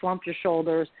down, slump your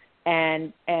shoulders,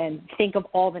 and think of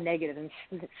all the negative and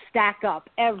stack up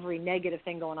every negative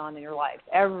thing going on in your life,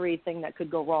 everything that could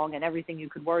go wrong and everything you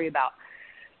could worry about.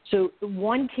 So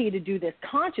one key to do this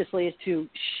consciously is to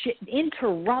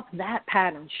interrupt that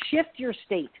pattern, shift your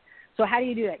state. So how do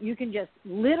you do that? You can just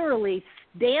literally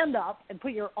stand up and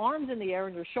put your arms in the air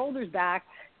and your shoulders back,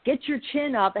 get your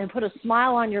chin up and put a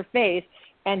smile on your face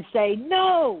and say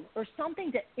no or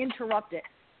something to interrupt it.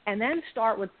 And then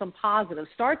start with some positives.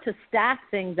 Start to stack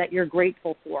things that you're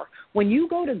grateful for. When you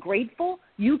go to grateful,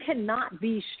 you cannot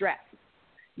be stressed.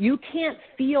 You can't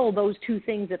feel those two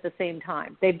things at the same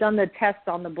time. They've done the test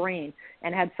on the brain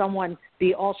and had someone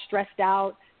be all stressed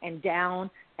out and down,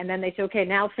 and then they say, okay,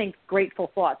 now think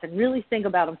grateful thoughts and really think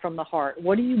about them from the heart.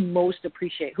 What do you most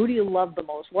appreciate? Who do you love the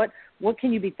most? What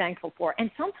can you be thankful for? And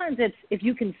sometimes it's if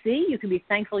you can see, you can be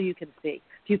thankful you can see.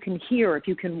 If you can hear, if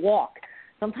you can walk.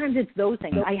 Sometimes it's those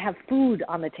things. I have food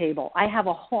on the table. I have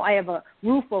a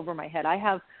roof over my head. I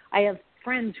have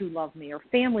friends who love me or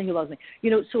family who loves me.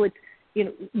 So it's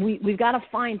we've got to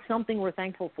find something we're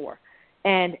thankful for,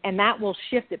 and that will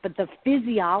shift it. But the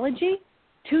physiology,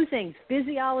 two things,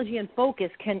 physiology and focus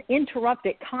can interrupt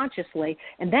it consciously.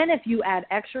 And then if you add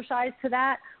exercise to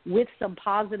that with some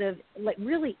positive, like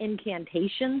really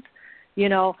incantations,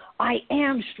 I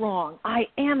am strong. I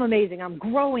am amazing. I'm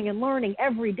growing and learning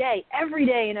every day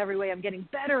in every way. I'm getting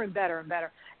better and better and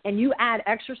better. And you add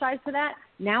exercise to that,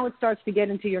 now it starts to get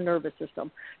into your nervous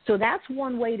system. So that's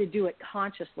one way to do it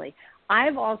consciously.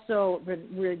 I've also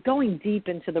been going deep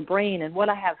into the brain, and what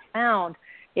I have found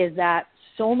is that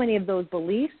so many of those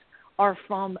beliefs are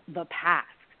from the past,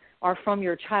 are from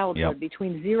your childhood,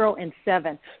 between 0 and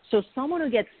 7. So someone who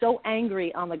gets so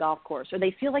angry on the golf course, or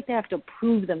they feel like they have to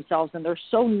prove themselves and they're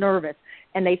so nervous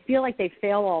and they feel like they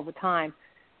fail all the time,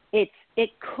 it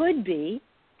could be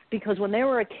because when they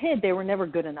were a kid, they were never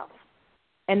good enough.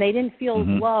 And they didn't feel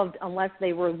loved unless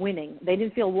they were winning. They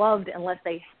didn't feel loved unless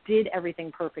they did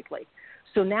everything perfectly.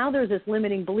 So now there's this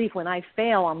limiting belief, when I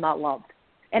fail, I'm not loved.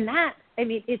 And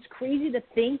it's crazy to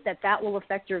think that will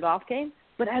affect your golf game,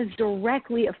 but as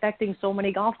directly affecting so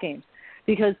many golf games.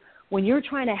 Because when you're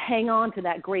trying to hang on to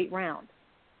that great round,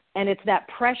 and it's that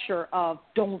pressure of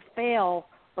don't fail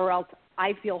or else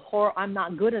I feel I'm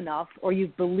not good enough, or you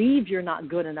believe you're not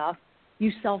good enough,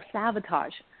 you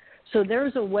self-sabotage. So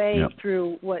there's a way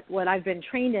through what I've been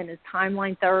trained in is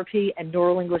timeline therapy and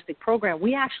neuro-linguistic program.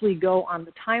 We actually go on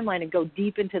the timeline and go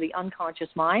deep into the unconscious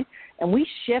mind, and we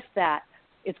shift that.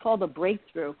 It's called a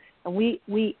breakthrough. And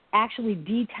we actually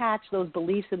detach those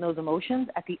beliefs and those emotions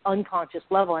at the unconscious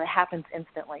level, and it happens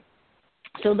instantly.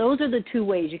 So those are the two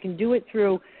ways. You can do it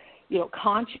through,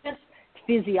 conscious,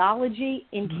 physiology,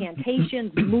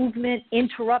 incantations, movement,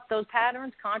 interrupt those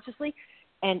patterns consciously.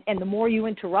 And the more you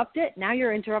interrupt it, now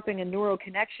you're interrupting a neural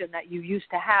connection that you used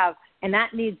to have, and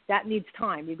that needs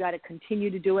time. You've got to continue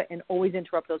to do it and always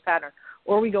interrupt those patterns.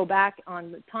 Or we go back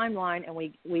on the timeline and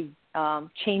we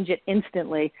change it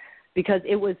instantly, because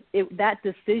that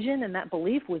decision and that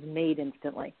belief was made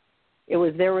instantly.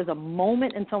 There was a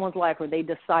moment in someone's life where they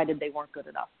decided they weren't good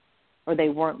enough, or they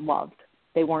weren't loved,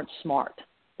 they weren't smart,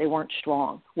 they weren't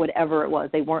strong, whatever it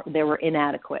was, they were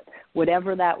inadequate,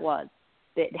 whatever that was.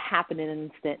 It happened in an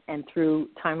instant, and through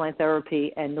timeline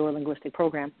therapy and neurolinguistic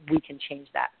program, we can change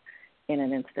that in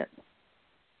an instant.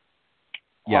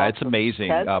 Yeah, it's amazing.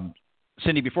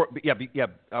 Cindy, what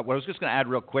I was just going to add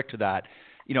real quick to that,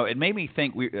 it made me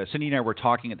think, Cindy and I were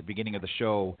talking at the beginning of the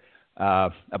show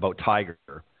about Tiger,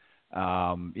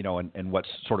 and what's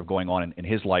sort of going on in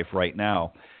his life right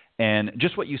now. And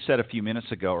just what you said a few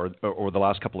minutes ago, or the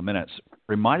last couple of minutes,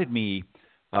 reminded me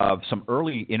of some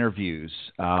early interviews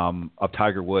of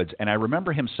Tiger Woods. And I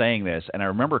remember him saying this, and I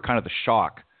remember kind of the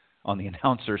shock on the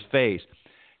announcer's face.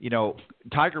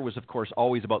 Tiger was, of course,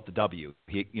 always about the W.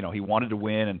 He wanted to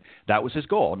win, and that was his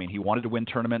goal. I mean, he wanted to win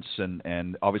tournaments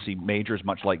and obviously majors,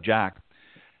 much like Jack.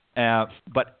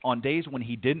 But on days when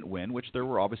he didn't win, which there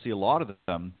were obviously a lot of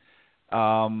them,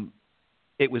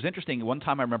 it was interesting. One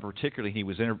time I remember particularly, he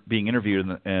was being interviewed,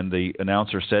 and the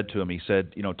announcer said to him, he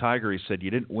said, Tiger, he said,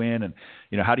 you didn't win, and,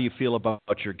 how do you feel about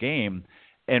your game?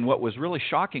 And what was really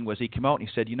shocking was he came out and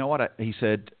he said, you know what? He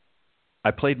said, I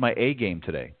played my A game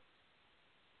today.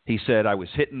 He said, I was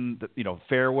hitting,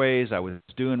 fairways. I was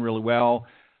doing really well,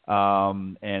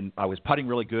 and I was putting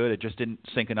really good. It just didn't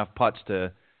sink enough putts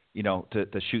to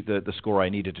shoot the score I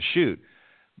needed to shoot.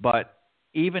 But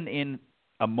even in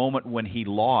a moment when he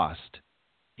lost,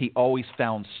 he always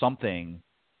found something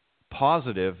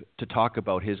positive to talk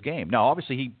about his game. Now,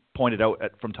 obviously, he pointed out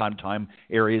from time to time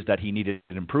areas that he needed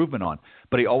an improvement on,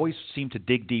 but he always seemed to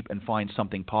dig deep and find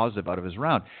something positive out of his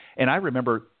round. And I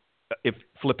remember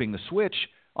flipping the switch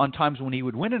on times when he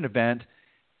would win an event,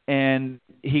 and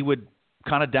he would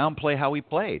kind of downplay how he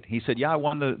played. He said, I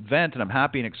won the event, and I'm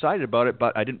happy and excited about it,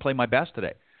 but I didn't play my best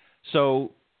today.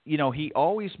 So, he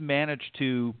always managed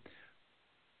to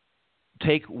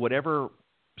take whatever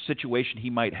situation he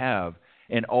might have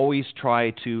and always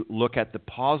try to look at the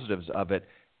positives of it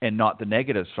and not the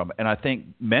negatives from it. And I think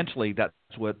mentally that's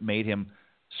what made him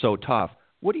so tough.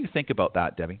 What do you think about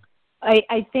that, Debbie?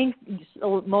 I think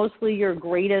mostly your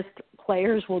greatest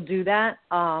players will do that.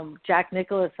 Jack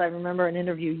Nicklaus, I remember an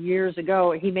interview years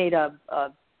ago, he made a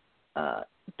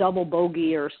double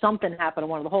bogey or something happened on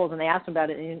one of the holes, and they asked him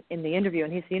about it in the interview,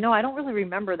 and he said, I don't really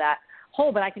remember that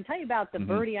hole, but I can tell you about the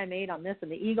birdie I made on this and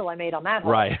the eagle I made on that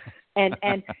hole. Right. and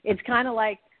it's kind of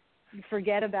like,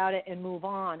 forget about it and move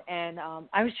on. And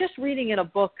I was just reading in a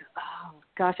book,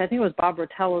 I think it was Bob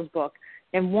Rotella's book,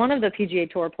 and one of the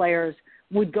PGA Tour players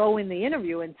would go in the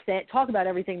interview and talk about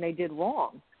everything they did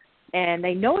wrong. And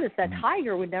they noticed that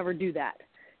Tiger would never do that.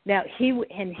 Now, he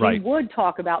would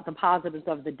talk about the positives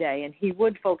of the day, and he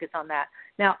would focus on that.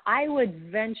 Now, I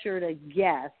would venture to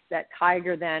guess that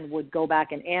Tiger then would go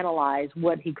back and analyze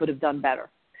what he could have done better.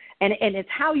 And it's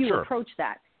how you approach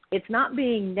that. It's not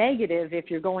being negative if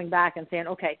you're going back and saying,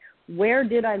 okay, where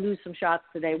did I lose some shots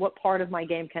today? What part of my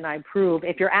game can I improve?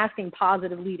 If you're asking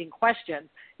positive leading questions,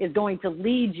 is going to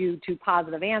lead you to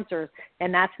positive answers,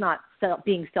 and that's not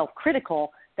being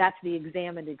self-critical. That's the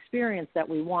examined experience that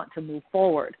we want to move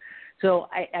forward. So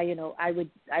I would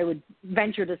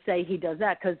venture to say he does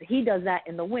that because he does that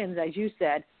in the wins, as you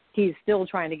said. He's still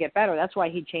trying to get better. That's why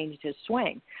he changed his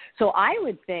swing. So I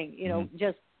would think,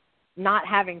 just not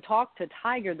having talked to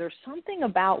Tiger, there's something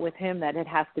about with him that it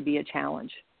has to be a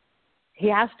challenge. He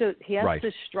has to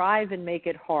strive and make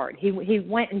it hard. He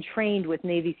went and trained with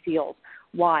Navy SEALs.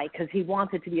 Why? Because he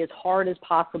wanted to be as hard as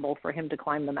possible for him to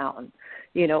climb the mountain,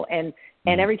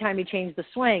 and every time he changed the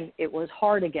swing, it was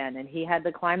hard again, and he had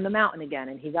to climb the mountain again,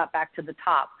 and he got back to the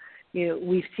top.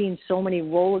 We've seen so many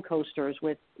roller coasters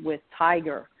with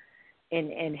Tiger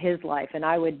in his life, and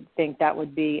I would think that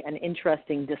would be an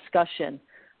interesting discussion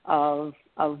of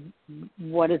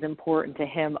what is important to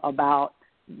him about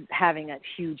having that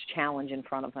huge challenge in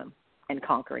front of him and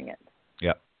conquering it.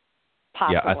 Yeah.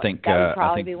 Possibly. Yeah, I think that would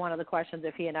probably be one of the questions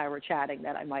if he and I were chatting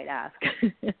that I might ask.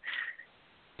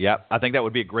 Yeah, I think that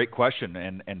would be a great question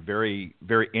and very,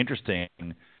 very interesting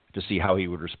to see how he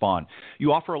would respond.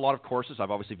 You offer a lot of courses.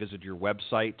 I've obviously visited your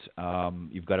website.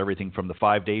 You've got everything from the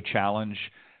 5-day challenge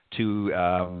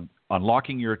to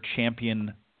unlocking your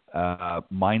champion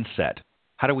mindset.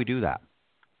 How do we do that?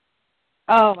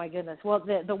 Oh, my goodness. Well,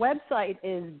 the website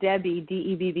is Debbie,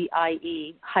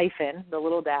 DEBBIE, hyphen, the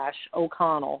little dash,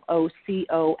 O'Connell,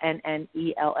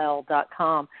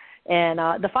 OCONNELL.com. And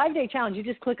the 5-day challenge, you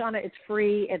just click on it. It's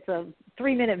free. It's a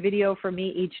 3-minute video for me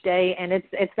each day, and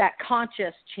it's that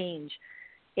conscious change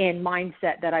in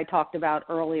mindset that I talked about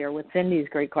earlier with Cindy's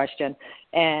great question.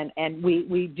 And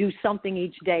we do something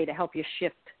each day to help you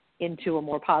shift into a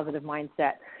more positive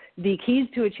mindset. The keys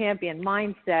to a champion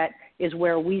mindset is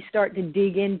where we start to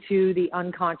dig into the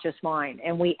unconscious mind,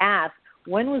 and we ask,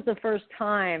 when was the first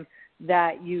time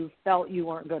that you felt you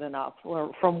weren't good enough,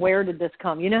 or from where did this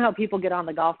come? You know how people get on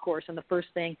the golf course and the first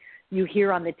thing you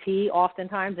hear on the tee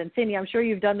oftentimes, and Cindy, I'm sure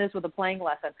you've done this with a playing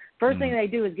lesson. First thing they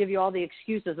do is give you all the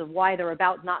excuses of why they're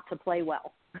about not to play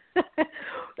well.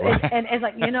 and it's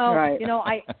like,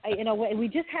 we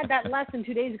just had that lesson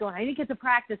 2 days ago, and I didn't get to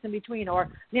practice in between, or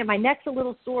my neck's a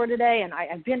little sore today, and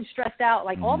I've been stressed out.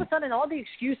 Like all of a sudden, all the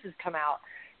excuses come out.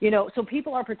 So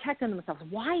people are protecting themselves.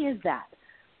 Why is that?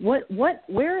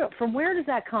 From where does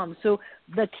that come? So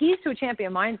the keys to a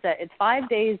champion mindset, it's 5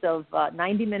 days of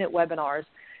 90-minute webinars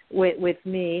with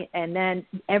me, and then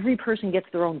every person gets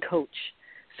their own coach.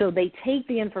 So they take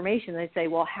the information, they say,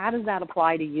 well, how does that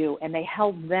apply to you? And they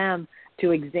help them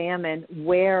to examine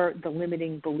where the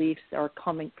limiting beliefs are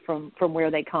coming from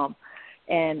where they come.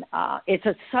 And it's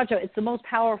the most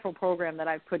powerful program that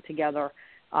I've put together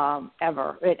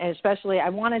ever. And especially I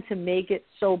wanted to make it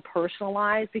so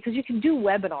personalized, because you can do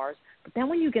webinars, but then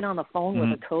when you get on the phone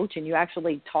with a coach and you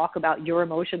actually talk about your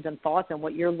emotions and thoughts and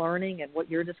what you're learning and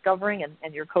what you're discovering,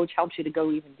 and your coach helps you to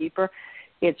go even deeper,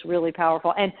 it's really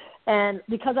powerful. And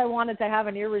because I wanted to have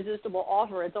an irresistible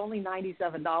offer, it's only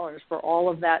 $97 for all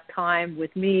of that time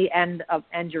with me and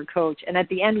your coach. And at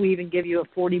the end, we even give you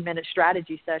a 40-minute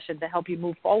strategy session to help you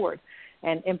move forward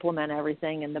and implement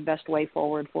everything in the best way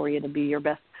forward for you to be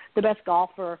the best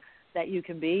golfer that you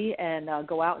can be, and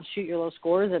go out and shoot your low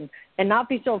scores and not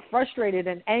be so frustrated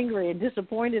and angry and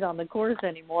disappointed on the course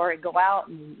anymore, and go out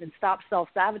and stop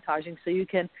self-sabotaging so you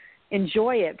can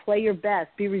enjoy it, play your best,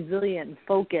 be resilient and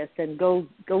focused, and go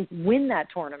win that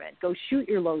tournament, go shoot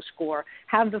your low score,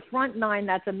 have the front nine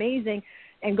that's amazing,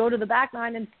 and go to the back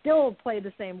nine and still play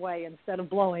the same way instead of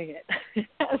blowing it,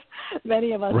 as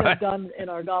many of us have done in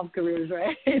our golf careers,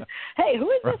 right? Hey,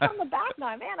 who is this on the back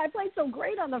nine? Man, I played so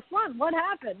great on the front. What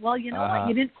happened? Well, you know what?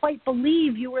 You didn't quite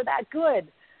believe you were that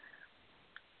good.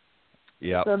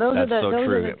 Yeah, so those are the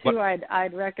two But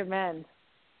I'd recommend.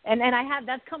 And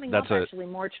that's coming up actually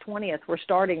March 20th. We're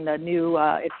starting the new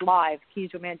it's live,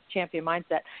 Keys to a Champion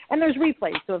Mindset, and there's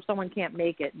replays. So if someone can't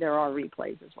make it, there are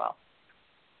replays as well.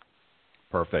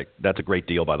 Perfect. That's a great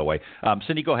deal, by the way.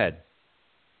 Cindy, go ahead.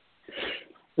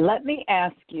 Let me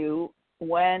ask you,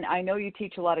 when I know you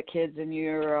teach a lot of kids and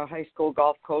you're a high school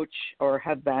golf coach or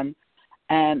have been,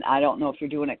 and I don't know if you're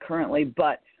doing it currently,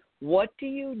 but what do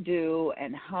you do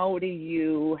and how do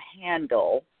you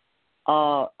handle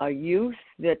a youth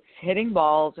that's hitting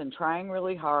balls and trying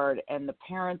really hard and the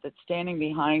parent that's standing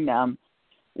behind them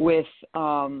with,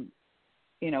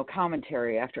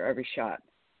 commentary after every shot?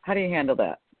 How do you handle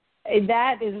that?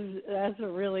 That's a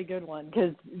really good one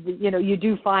because, you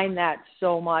do find that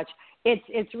so much.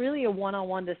 It's really a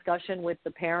one-on-one discussion with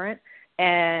the parent,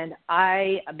 and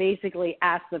I basically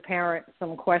ask the parent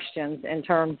some questions in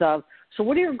terms of, so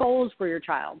what are your goals for your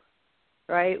child,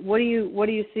 right? What do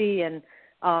you see? And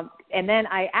then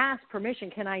I ask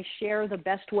permission, can I share the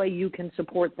best way you can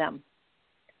support them?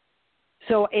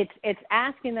 So it's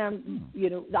asking them,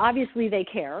 obviously they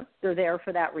care. They're there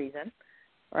for that reason,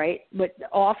 right? But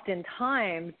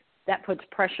oftentimes that puts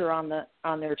pressure on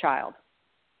their child.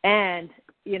 And,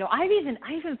 I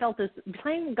even felt this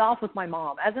playing golf with my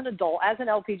mom as an adult, as an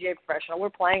LPGA professional.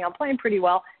 I'm playing pretty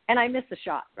well, and I missed a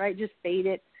shot, right? Just fade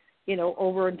it,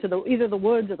 over into either the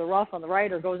woods or the rough on the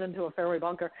right or goes into a fairway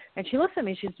bunker. And she looks at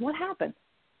me and she says, what happened?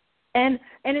 And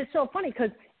it's so funny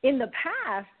because in the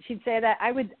past she'd say that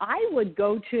I would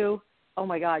go to, oh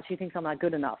my God, she thinks I'm not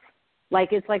good enough.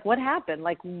 It's like, what happened?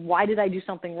 Like, why did I do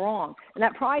something wrong? And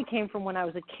that probably came from when I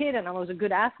was a kid and I was a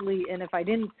good athlete. And if I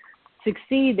didn't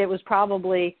succeed, it was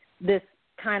probably this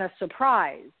kind of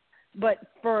surprise. But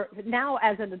for now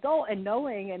as an adult and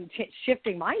knowing and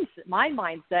shifting my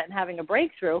mindset and having a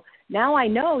breakthrough, now I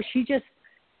know she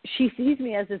sees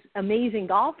me as this amazing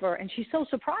golfer, and she's so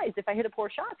surprised if I hit a poor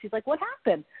shot. She's like, what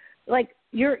happened? Like,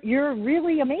 you're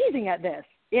really amazing at this.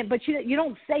 Yeah, but you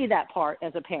don't say that part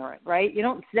as a parent, right? You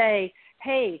don't say,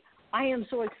 hey, I am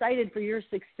so excited for your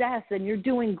success, and you're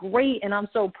doing great, and I'm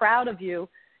so proud of you.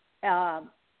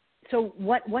 So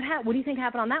what do you think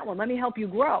happened on that one? Let me help you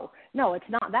grow. No, it's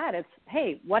not that. It's,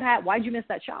 hey, why'd you miss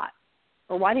that shot?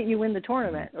 Or why didn't you win the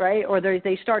tournament, right? Or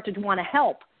they start to want to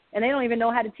help, and they don't even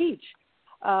know how to teach.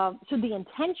 So the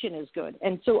intention is good.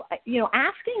 And so,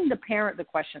 asking the parent the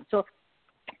question. So,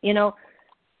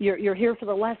 you're here for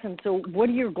the lesson. So what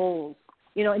are your goals?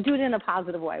 And do it in a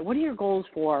positive way. What are your goals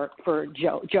for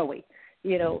Joey?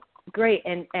 Great.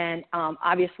 And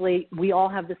obviously we all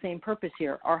have the same purpose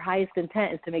here. Our highest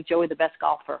intent is to make Joey the best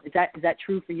golfer. Is that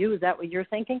true for you? Is that what you're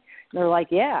thinking? And they're like,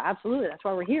 yeah, absolutely. That's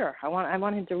why we're here. I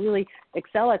want him to really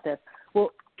excel at this. Well,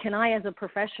 can I, as a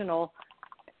professional,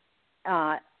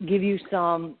 give you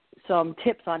some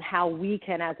tips on how we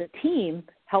can, as a team,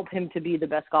 help him to be the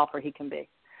best golfer he can be?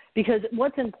 Because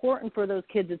what's important for those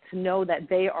kids is to know that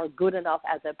they are good enough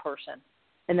as a person,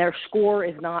 and their score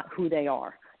is not who they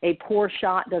are. A poor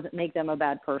shot doesn't make them a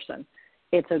bad person.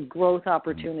 It's a growth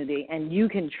opportunity, and you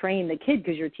can train the kid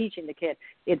because you're teaching the kid.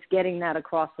 It's getting that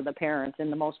across to the parents in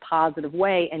the most positive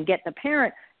way and get the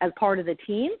parent as part of the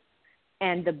team.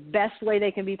 And the best way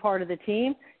they can be part of the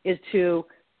team is to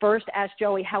first ask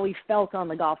Joey how he felt on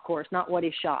the golf course, not what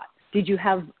he shot. Did you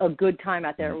have a good time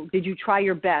out there? Did you try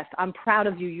your best? I'm proud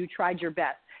of you. You tried your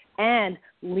best. And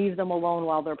leave them alone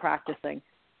while they're practicing.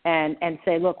 And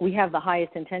say, look, we have the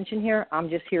highest intention here. I'm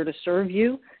just here to serve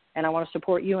you, and I want to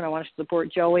support you, and I want to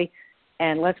support Joey,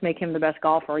 and let's make him the best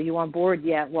golfer. Are you on board?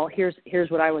 Yeah. Well, here's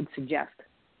what I would suggest.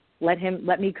 Let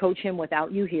me coach him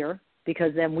without you here,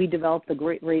 because then we develop the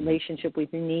great relationship we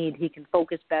need. He can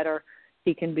focus better.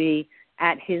 He can be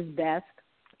at his best.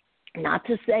 Not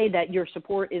to say that your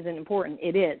support isn't important.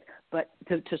 It is. But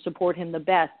to support him the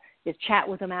best is chat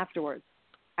with him afterwards.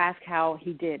 Ask how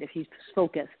he did, if he's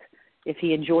focused, if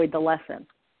he enjoyed the lesson.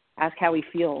 Ask how he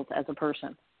feels as a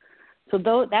person. So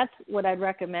that's what I'd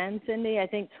recommend, Cindy. I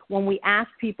think when we ask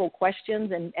people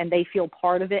questions and they feel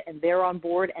part of it and they're on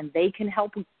board and they can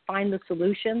help find the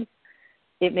solutions,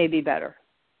 it may be better.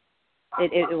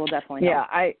 It will definitely help.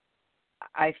 Yeah,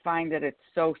 I find that it's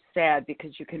so sad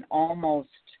because you can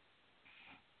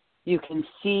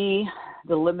see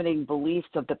the limiting beliefs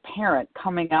of the parent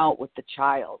coming out with the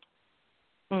child.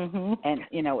 Mm-hmm. And,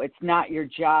 it's not your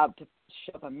job to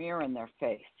shove a mirror in their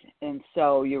face. And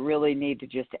so you really need to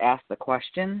just ask the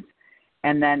questions,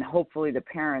 and then hopefully the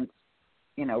parents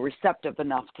receptive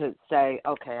enough to say,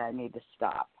 okay, I need to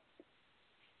stop.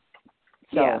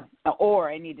 So, or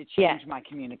I need to change my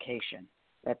communication.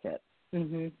 That's it.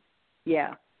 Mhm.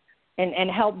 Yeah.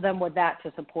 And help them with that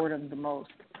to support them the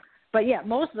most. But yeah,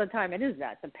 most of the time it is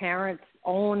that the parents'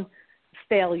 own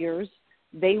failures.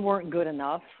 They weren't good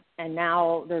enough, and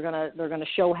now they're gonna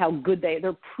show how good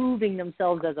they're proving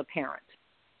themselves as a parent,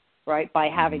 right? By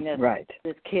having this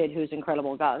kid who's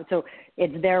incredible. God, so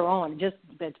it's their own.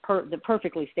 It's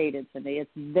perfectly stated, Cindy. It's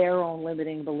their own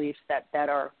limiting beliefs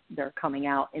they're coming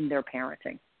out in their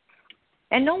parenting.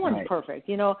 And no one's perfect.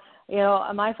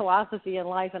 My philosophy in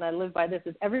life, and I live by this,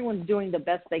 is everyone's doing the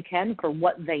best they can for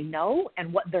what they know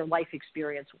and what their life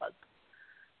experience was.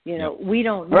 We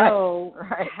don't know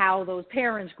how those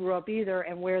parents grew up either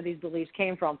and where these beliefs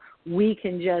came from. We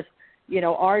can just,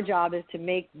 our job is to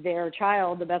make their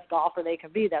child the best golfer they can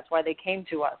be. That's why they came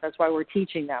to us. That's why we're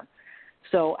teaching them.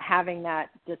 So having that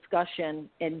discussion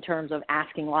in terms of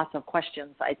asking lots of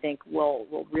questions, I think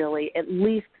will really at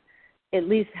least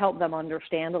help them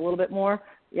understand a little bit more.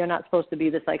 You're not supposed to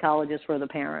be the psychologist for the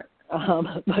parent,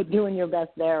 but doing your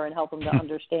best there and help them to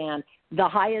understand the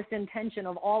highest intention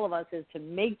of all of us is to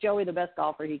make Joey the best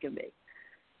golfer he can be.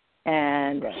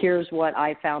 And here's what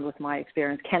I found with my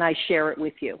experience. Can I share it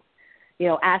with you?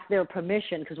 Ask their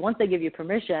permission, because once they give you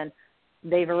permission,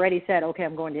 they've already said, okay,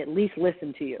 I'm going to at least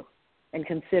listen to you and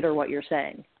consider what you're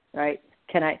saying, right?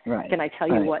 Can I tell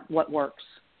you what works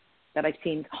that I've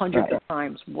seen hundreds of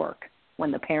times work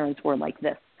when the parents were like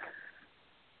this?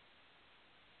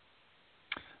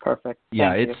 Perfect.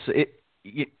 Yeah, it's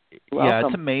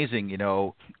amazing,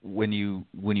 when you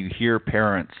hear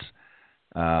parents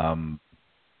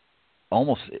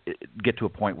almost get to a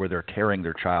point where they're tearing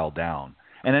their child down.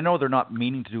 And I know they're not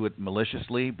meaning to do it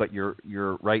maliciously, but you're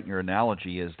right in your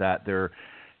analogy is that they're,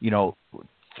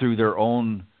 through their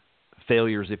own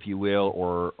failures, if you will,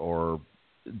 or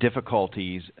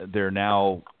difficulties, they're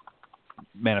now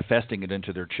manifesting it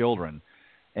into their children.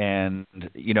 And,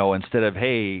 instead of,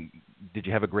 hey, did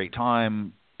you have a great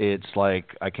time? It's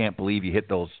like, I can't believe you hit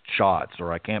those shots,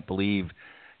 or I can't believe,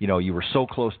 you were so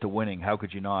close to winning. How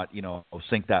could you not,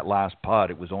 sink that last putt?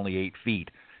 It was only 8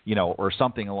 feet, or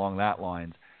something along that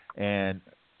lines. And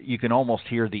you can almost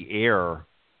hear the air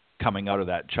coming out of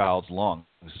that child's lungs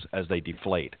as they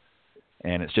deflate.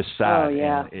 And it's just sad. Oh,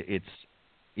 yeah. And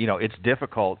it's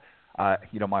difficult.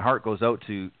 My heart goes out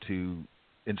to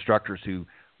instructors who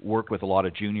work with a lot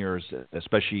of juniors,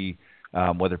 especially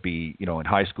whether it be, in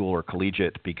high school or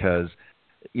collegiate, because,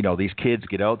 these kids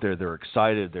get out there, they're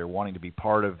excited, they're wanting to be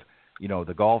part of,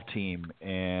 the golf team,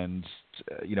 and,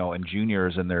 and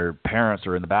juniors and their parents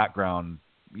are in the background,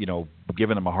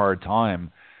 giving them a hard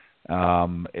time.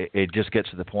 It just gets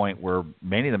to the point where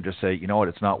many of them just say,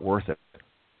 it's not worth it.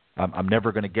 I'm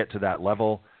never going to get to that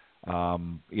level.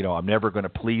 I'm never going to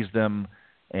please them.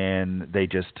 And they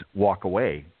just walk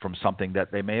away from something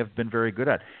that they may have been very good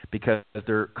at because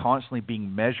they're constantly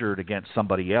being measured against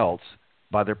somebody else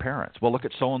by their parents. Well, look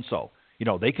at so-and-so.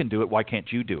 They can do it. Why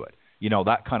can't you do it?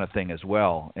 That kind of thing as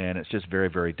well. And it's just very,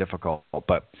 very difficult.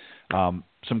 But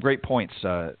some great points,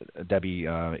 Debbie,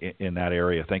 in that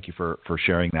area. Thank you for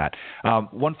sharing that.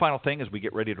 One final thing as we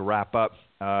get ready to wrap up,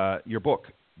 your book,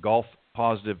 Golf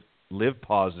Positive, Live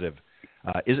Positive.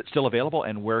 Is it still available,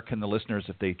 and where can the listeners,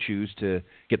 if they choose to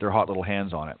get their hot little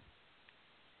hands on it?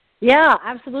 Yeah,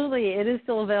 absolutely. It is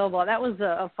still available. That was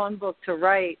a fun book to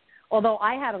write, although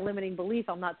I had a limiting belief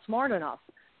I'm not smart enough.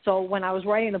 So when I was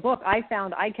writing the book, I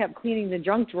found I kept cleaning the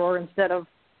junk drawer instead of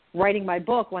writing my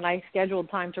book when I scheduled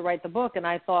time to write the book. And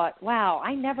I thought, wow,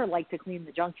 I never like to clean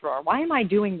the junk drawer. Why am I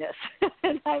doing this?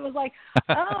 And I was like,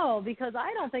 because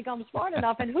I don't think I'm smart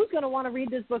enough. And who's going to want to read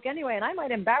this book anyway? And I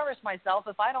might embarrass myself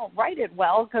if I don't write it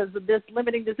well because of this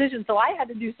limiting decision. So I had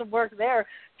to do some work there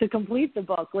to complete the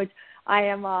book, which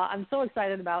I'm so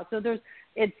excited about. So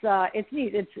it's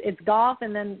neat. It's golf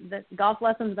and then the golf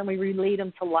lessons, and then we relate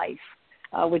them to life.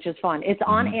 Which is fun. It's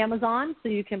on Amazon, so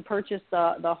you can purchase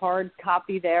the hard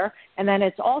copy there. And then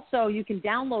it's also, you can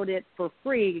download it for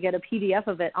free. You get a PDF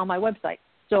of it on my website.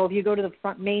 So if you go to the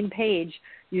front main page,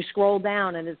 you scroll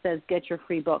down and it says, get your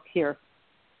free book here.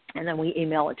 And then we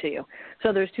email it to you.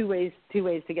 So there's two ways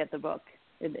to get the book.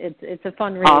 It's a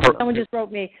fun read. Someone just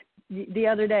wrote me the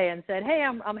other day and said, hey,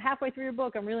 I'm halfway through your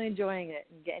book. I'm really enjoying it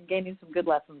and gaining some good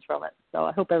lessons from it. So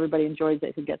I hope everybody enjoys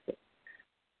it who gets it.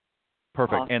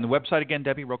 Perfect. Awesome. And the website again,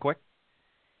 Debbie, real quick?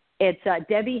 It's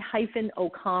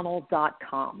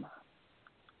Debbie-O'Connell.com.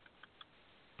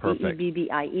 Perfect. Debbie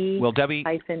well, Debbie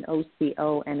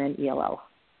 -OCONNELL.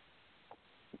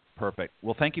 Perfect.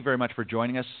 Well, thank you very much for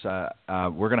joining us.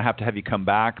 We're going to have you come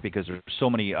back because there's so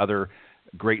many other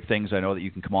great things I know that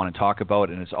you can come on and talk about,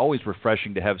 and it's always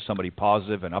refreshing to have somebody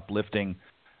positive and uplifting,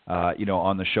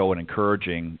 on the show and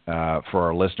encouraging for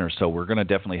our listeners. So we're going to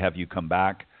definitely have you come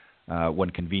back when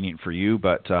convenient for you.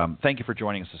 But thank you for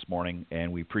joining us this morning,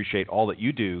 and we appreciate all that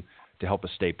you do to help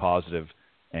us stay positive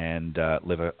and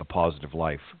live a positive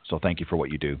life. So thank you for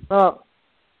what you do. Well,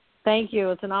 thank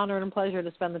you. It's an honor and a pleasure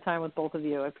to spend the time with both of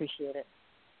you. I appreciate it.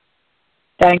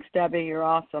 Thanks, Debbie. You're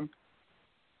awesome.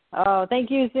 Oh, thank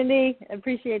you, Cindy. I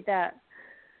appreciate that.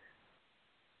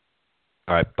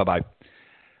 All right. Bye-bye.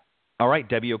 All right.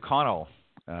 Debbie O'Connell,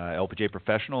 LPGA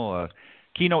professional,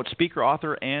 keynote speaker,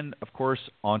 author, and, of course,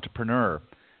 entrepreneur.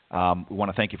 We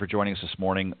want to thank you for joining us this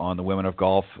morning on the Women of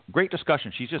Golf. Great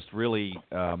discussion. She's just really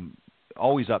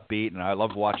always upbeat, and I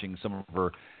love watching some of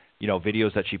her,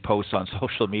 videos that she posts on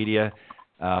social media.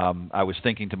 I was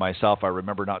thinking to myself, I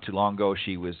remember not too long ago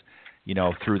she was,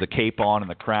 threw the cape on and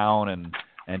the crown and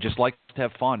just likes to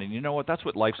have fun. And you know what? That's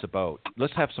what life's about.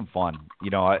 Let's have some fun.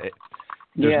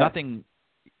 There's nothing,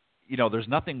 there's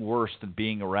nothing worse than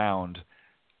being around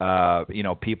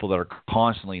people that are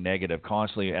constantly negative,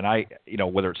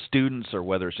 and whether it's students or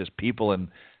whether it's just people and,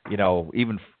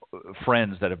 even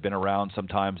friends that have been around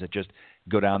sometimes that just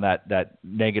go down that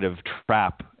negative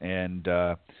trap. And,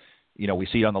 we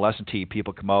see on the lesson tee,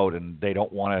 people come out and they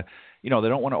don't want to, they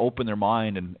don't want to open their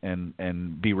mind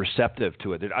and be receptive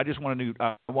to it. I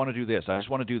want to do this. I just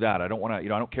want to do that. I don't want to,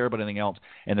 I don't care about anything else.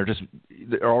 And they're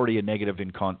already a negative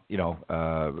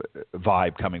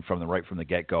vibe coming from them right from the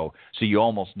get-go. So you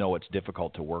almost know it's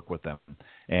difficult to work with them.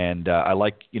 And I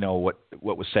like,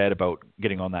 what was said about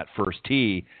getting on that first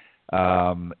tee.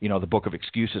 The book of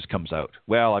excuses comes out.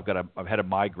 Well, I've had a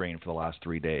migraine for the last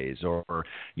 3 days, or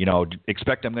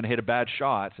expect I'm going to hit a bad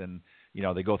shot, and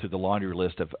they go through the laundry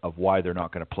list of why they're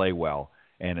not going to play well.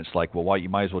 And it's like, well, you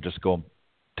might as well just go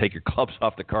take your clubs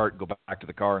off the cart, go back to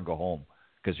the car, and go home,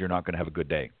 because you're not going to have a good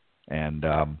day. And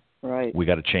right. We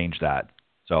got to change that.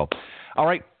 So, all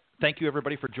right. Thank you,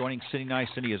 everybody, for joining Cindy and I.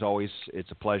 Cindy, as always,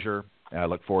 it's a pleasure. I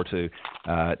look forward to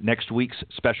next week's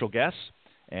special guests.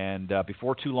 And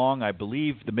before too long, I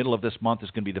believe the middle of this month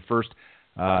is going to be the first,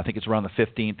 I think it's around the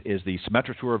 15th, is the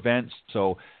Symetra Tour event.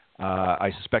 So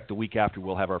I suspect the week after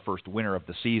we'll have our first winner of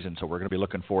the season. So we're going to be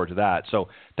looking forward to that. So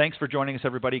thanks for joining us,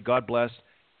 everybody. God bless,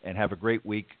 and have a great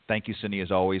week. Thank you, Cindy,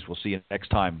 as always. We'll see you next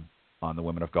time on the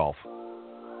Women of Golf.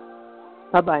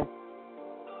 Bye-bye.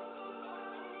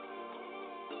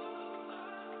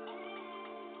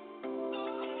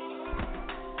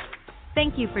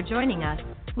 Thank you for joining us.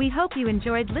 We hope you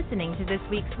enjoyed listening to this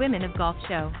week's Women of Golf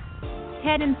show.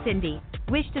 Ted and Cindy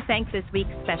wish to thank this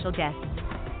week's special guests.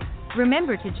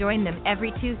 Remember to join them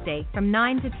every Tuesday from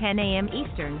 9 to 10 a.m.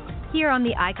 Eastern here on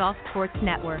the iGolf Sports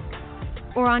Network,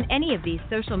 or on any of these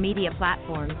social media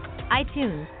platforms: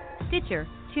 iTunes, Stitcher,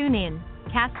 TuneIn,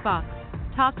 CastBox,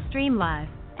 TalkStream Live,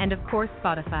 and of course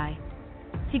Spotify.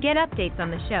 To get updates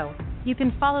on the show, you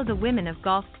can follow the Women of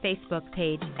Golf's Facebook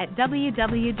page at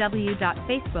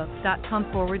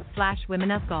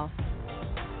www.facebook.com/womenofgolf.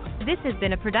 This has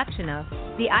been a production of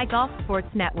the iGolf Sports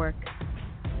Network.